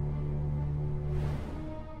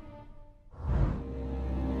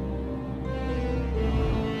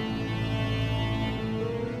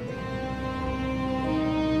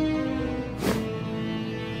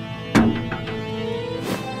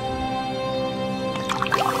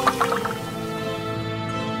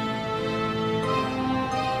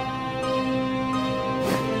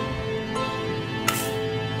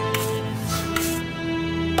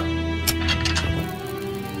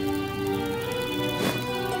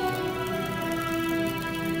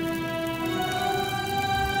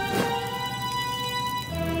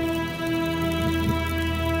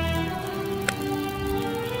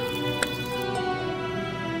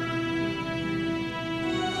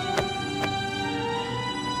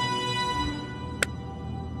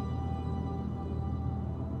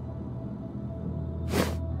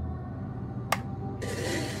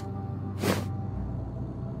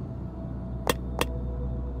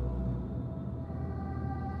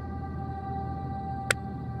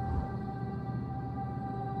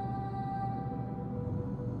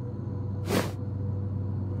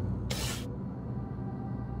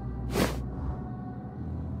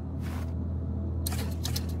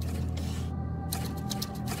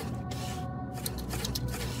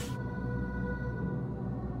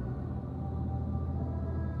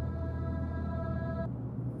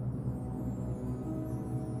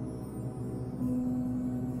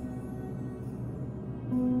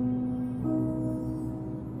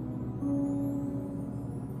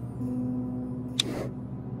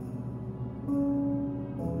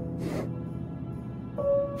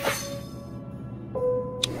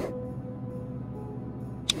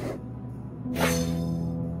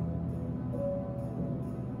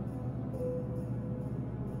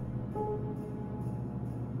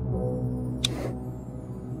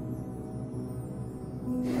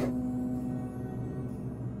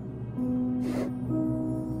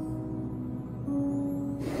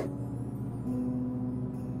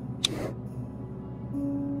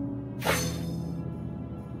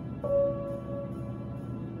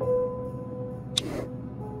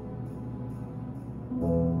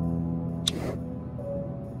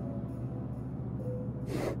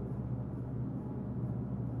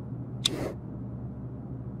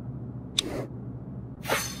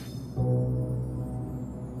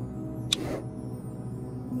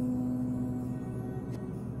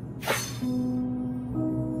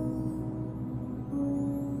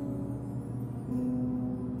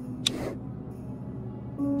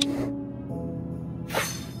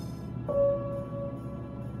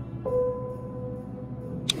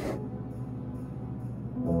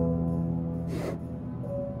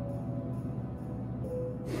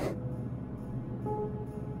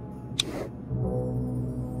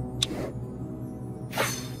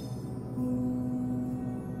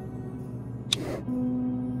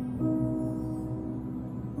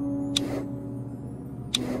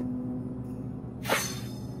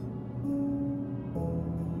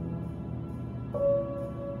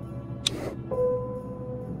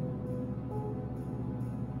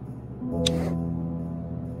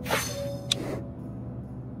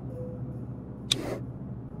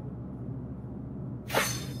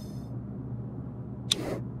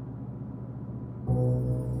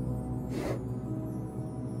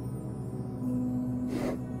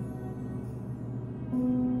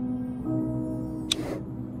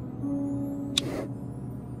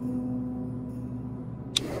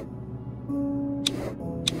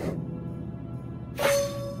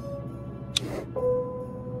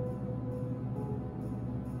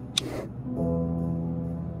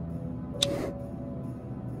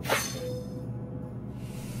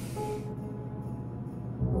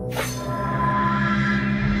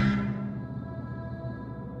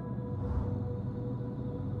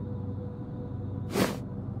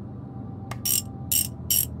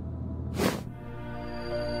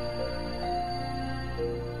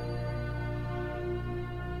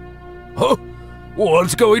 Huh?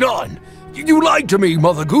 What's going on? You lied to me,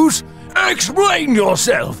 Mother Goose! Explain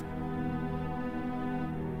yourself!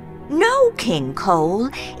 No, King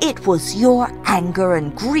Cole. It was your anger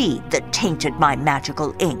and greed that tainted my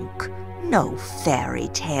magical ink. No fairy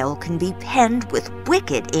tale can be penned with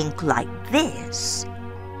wicked ink like this.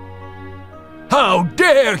 How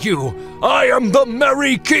dare you! I am the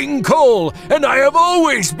merry King Cole, and I have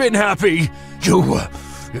always been happy!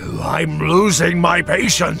 I'm losing my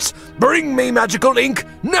patience! Bring me magical ink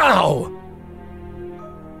now!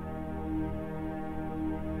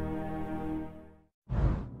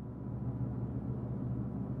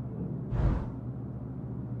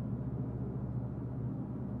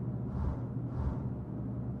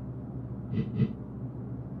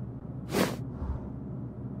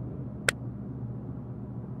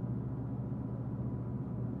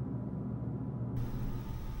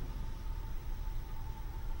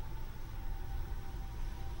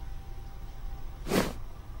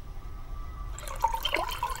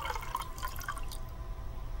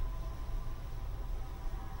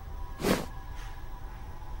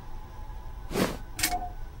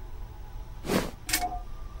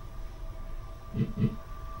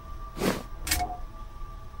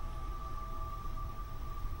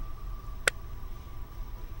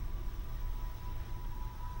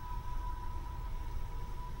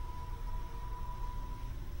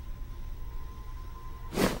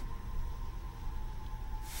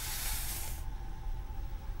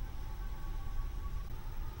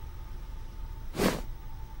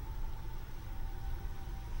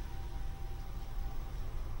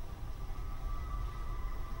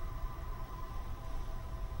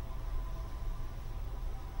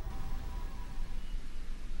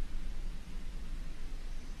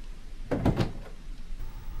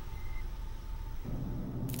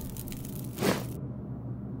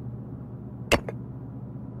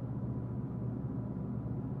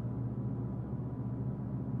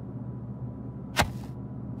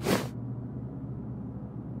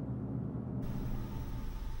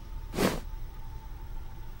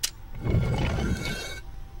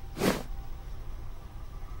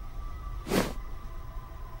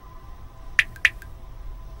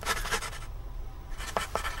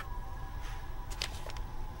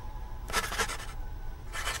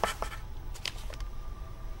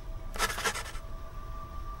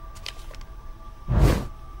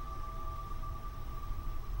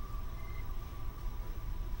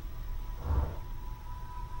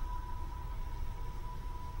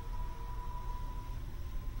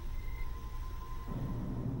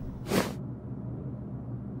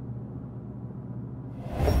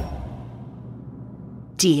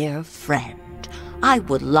 Dear friend, I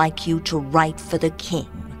would like you to write for the king.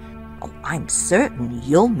 Oh, I'm certain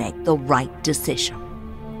you'll make the right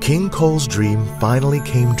decision. King Cole's dream finally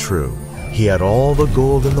came true. He had all the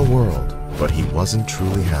gold in the world, but he wasn't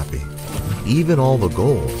truly happy. Even all the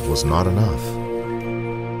gold was not enough.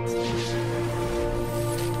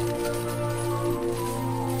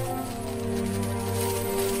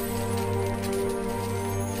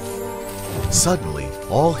 Suddenly,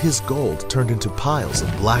 all his gold turned into piles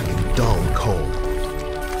of black and dull coal.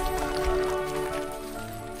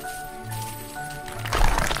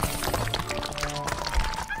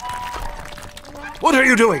 What are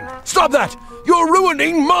you doing? Stop that! You're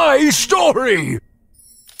ruining my story!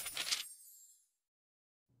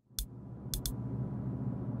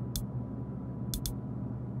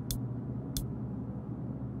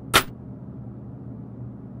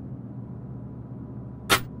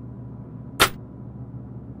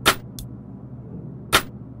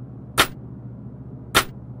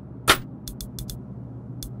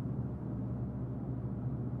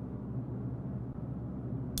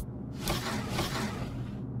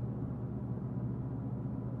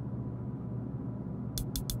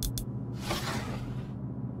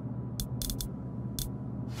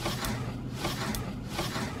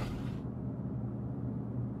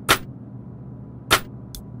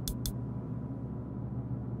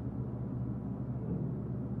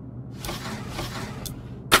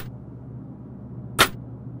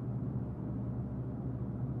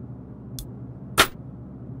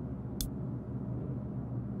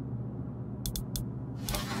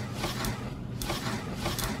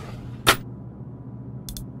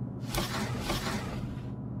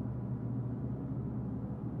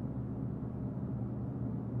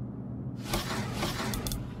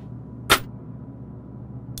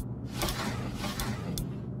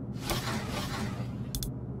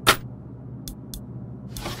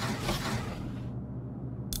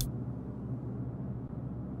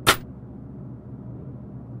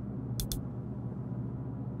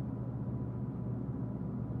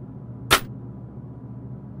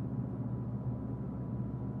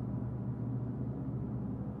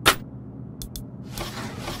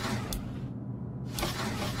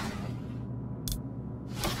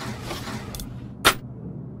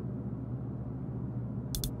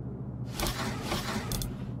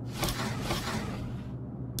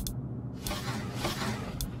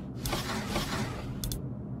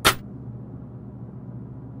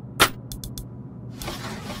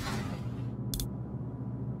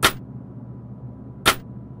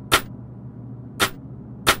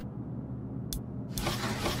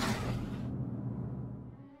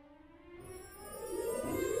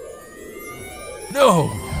 No!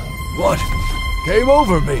 What came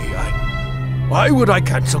over me? Why would I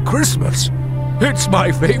cancel Christmas? It's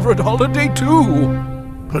my favorite holiday too!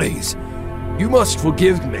 Please, you must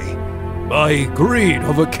forgive me. My greed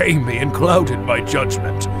overcame me and clouded my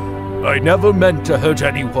judgment. I never meant to hurt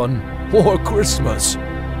anyone or Christmas.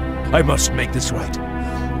 I must make this right.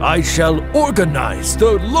 I shall organize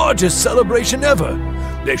the largest celebration ever.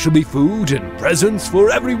 There shall be food and presents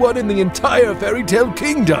for everyone in the entire Fairytale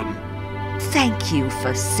Kingdom. Thank you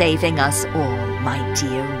for saving us all, my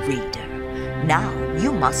dear reader. Now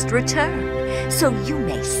you must return, so you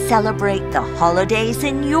may celebrate the holidays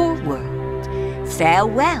in your world.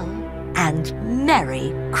 Farewell and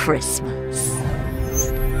Merry Christmas.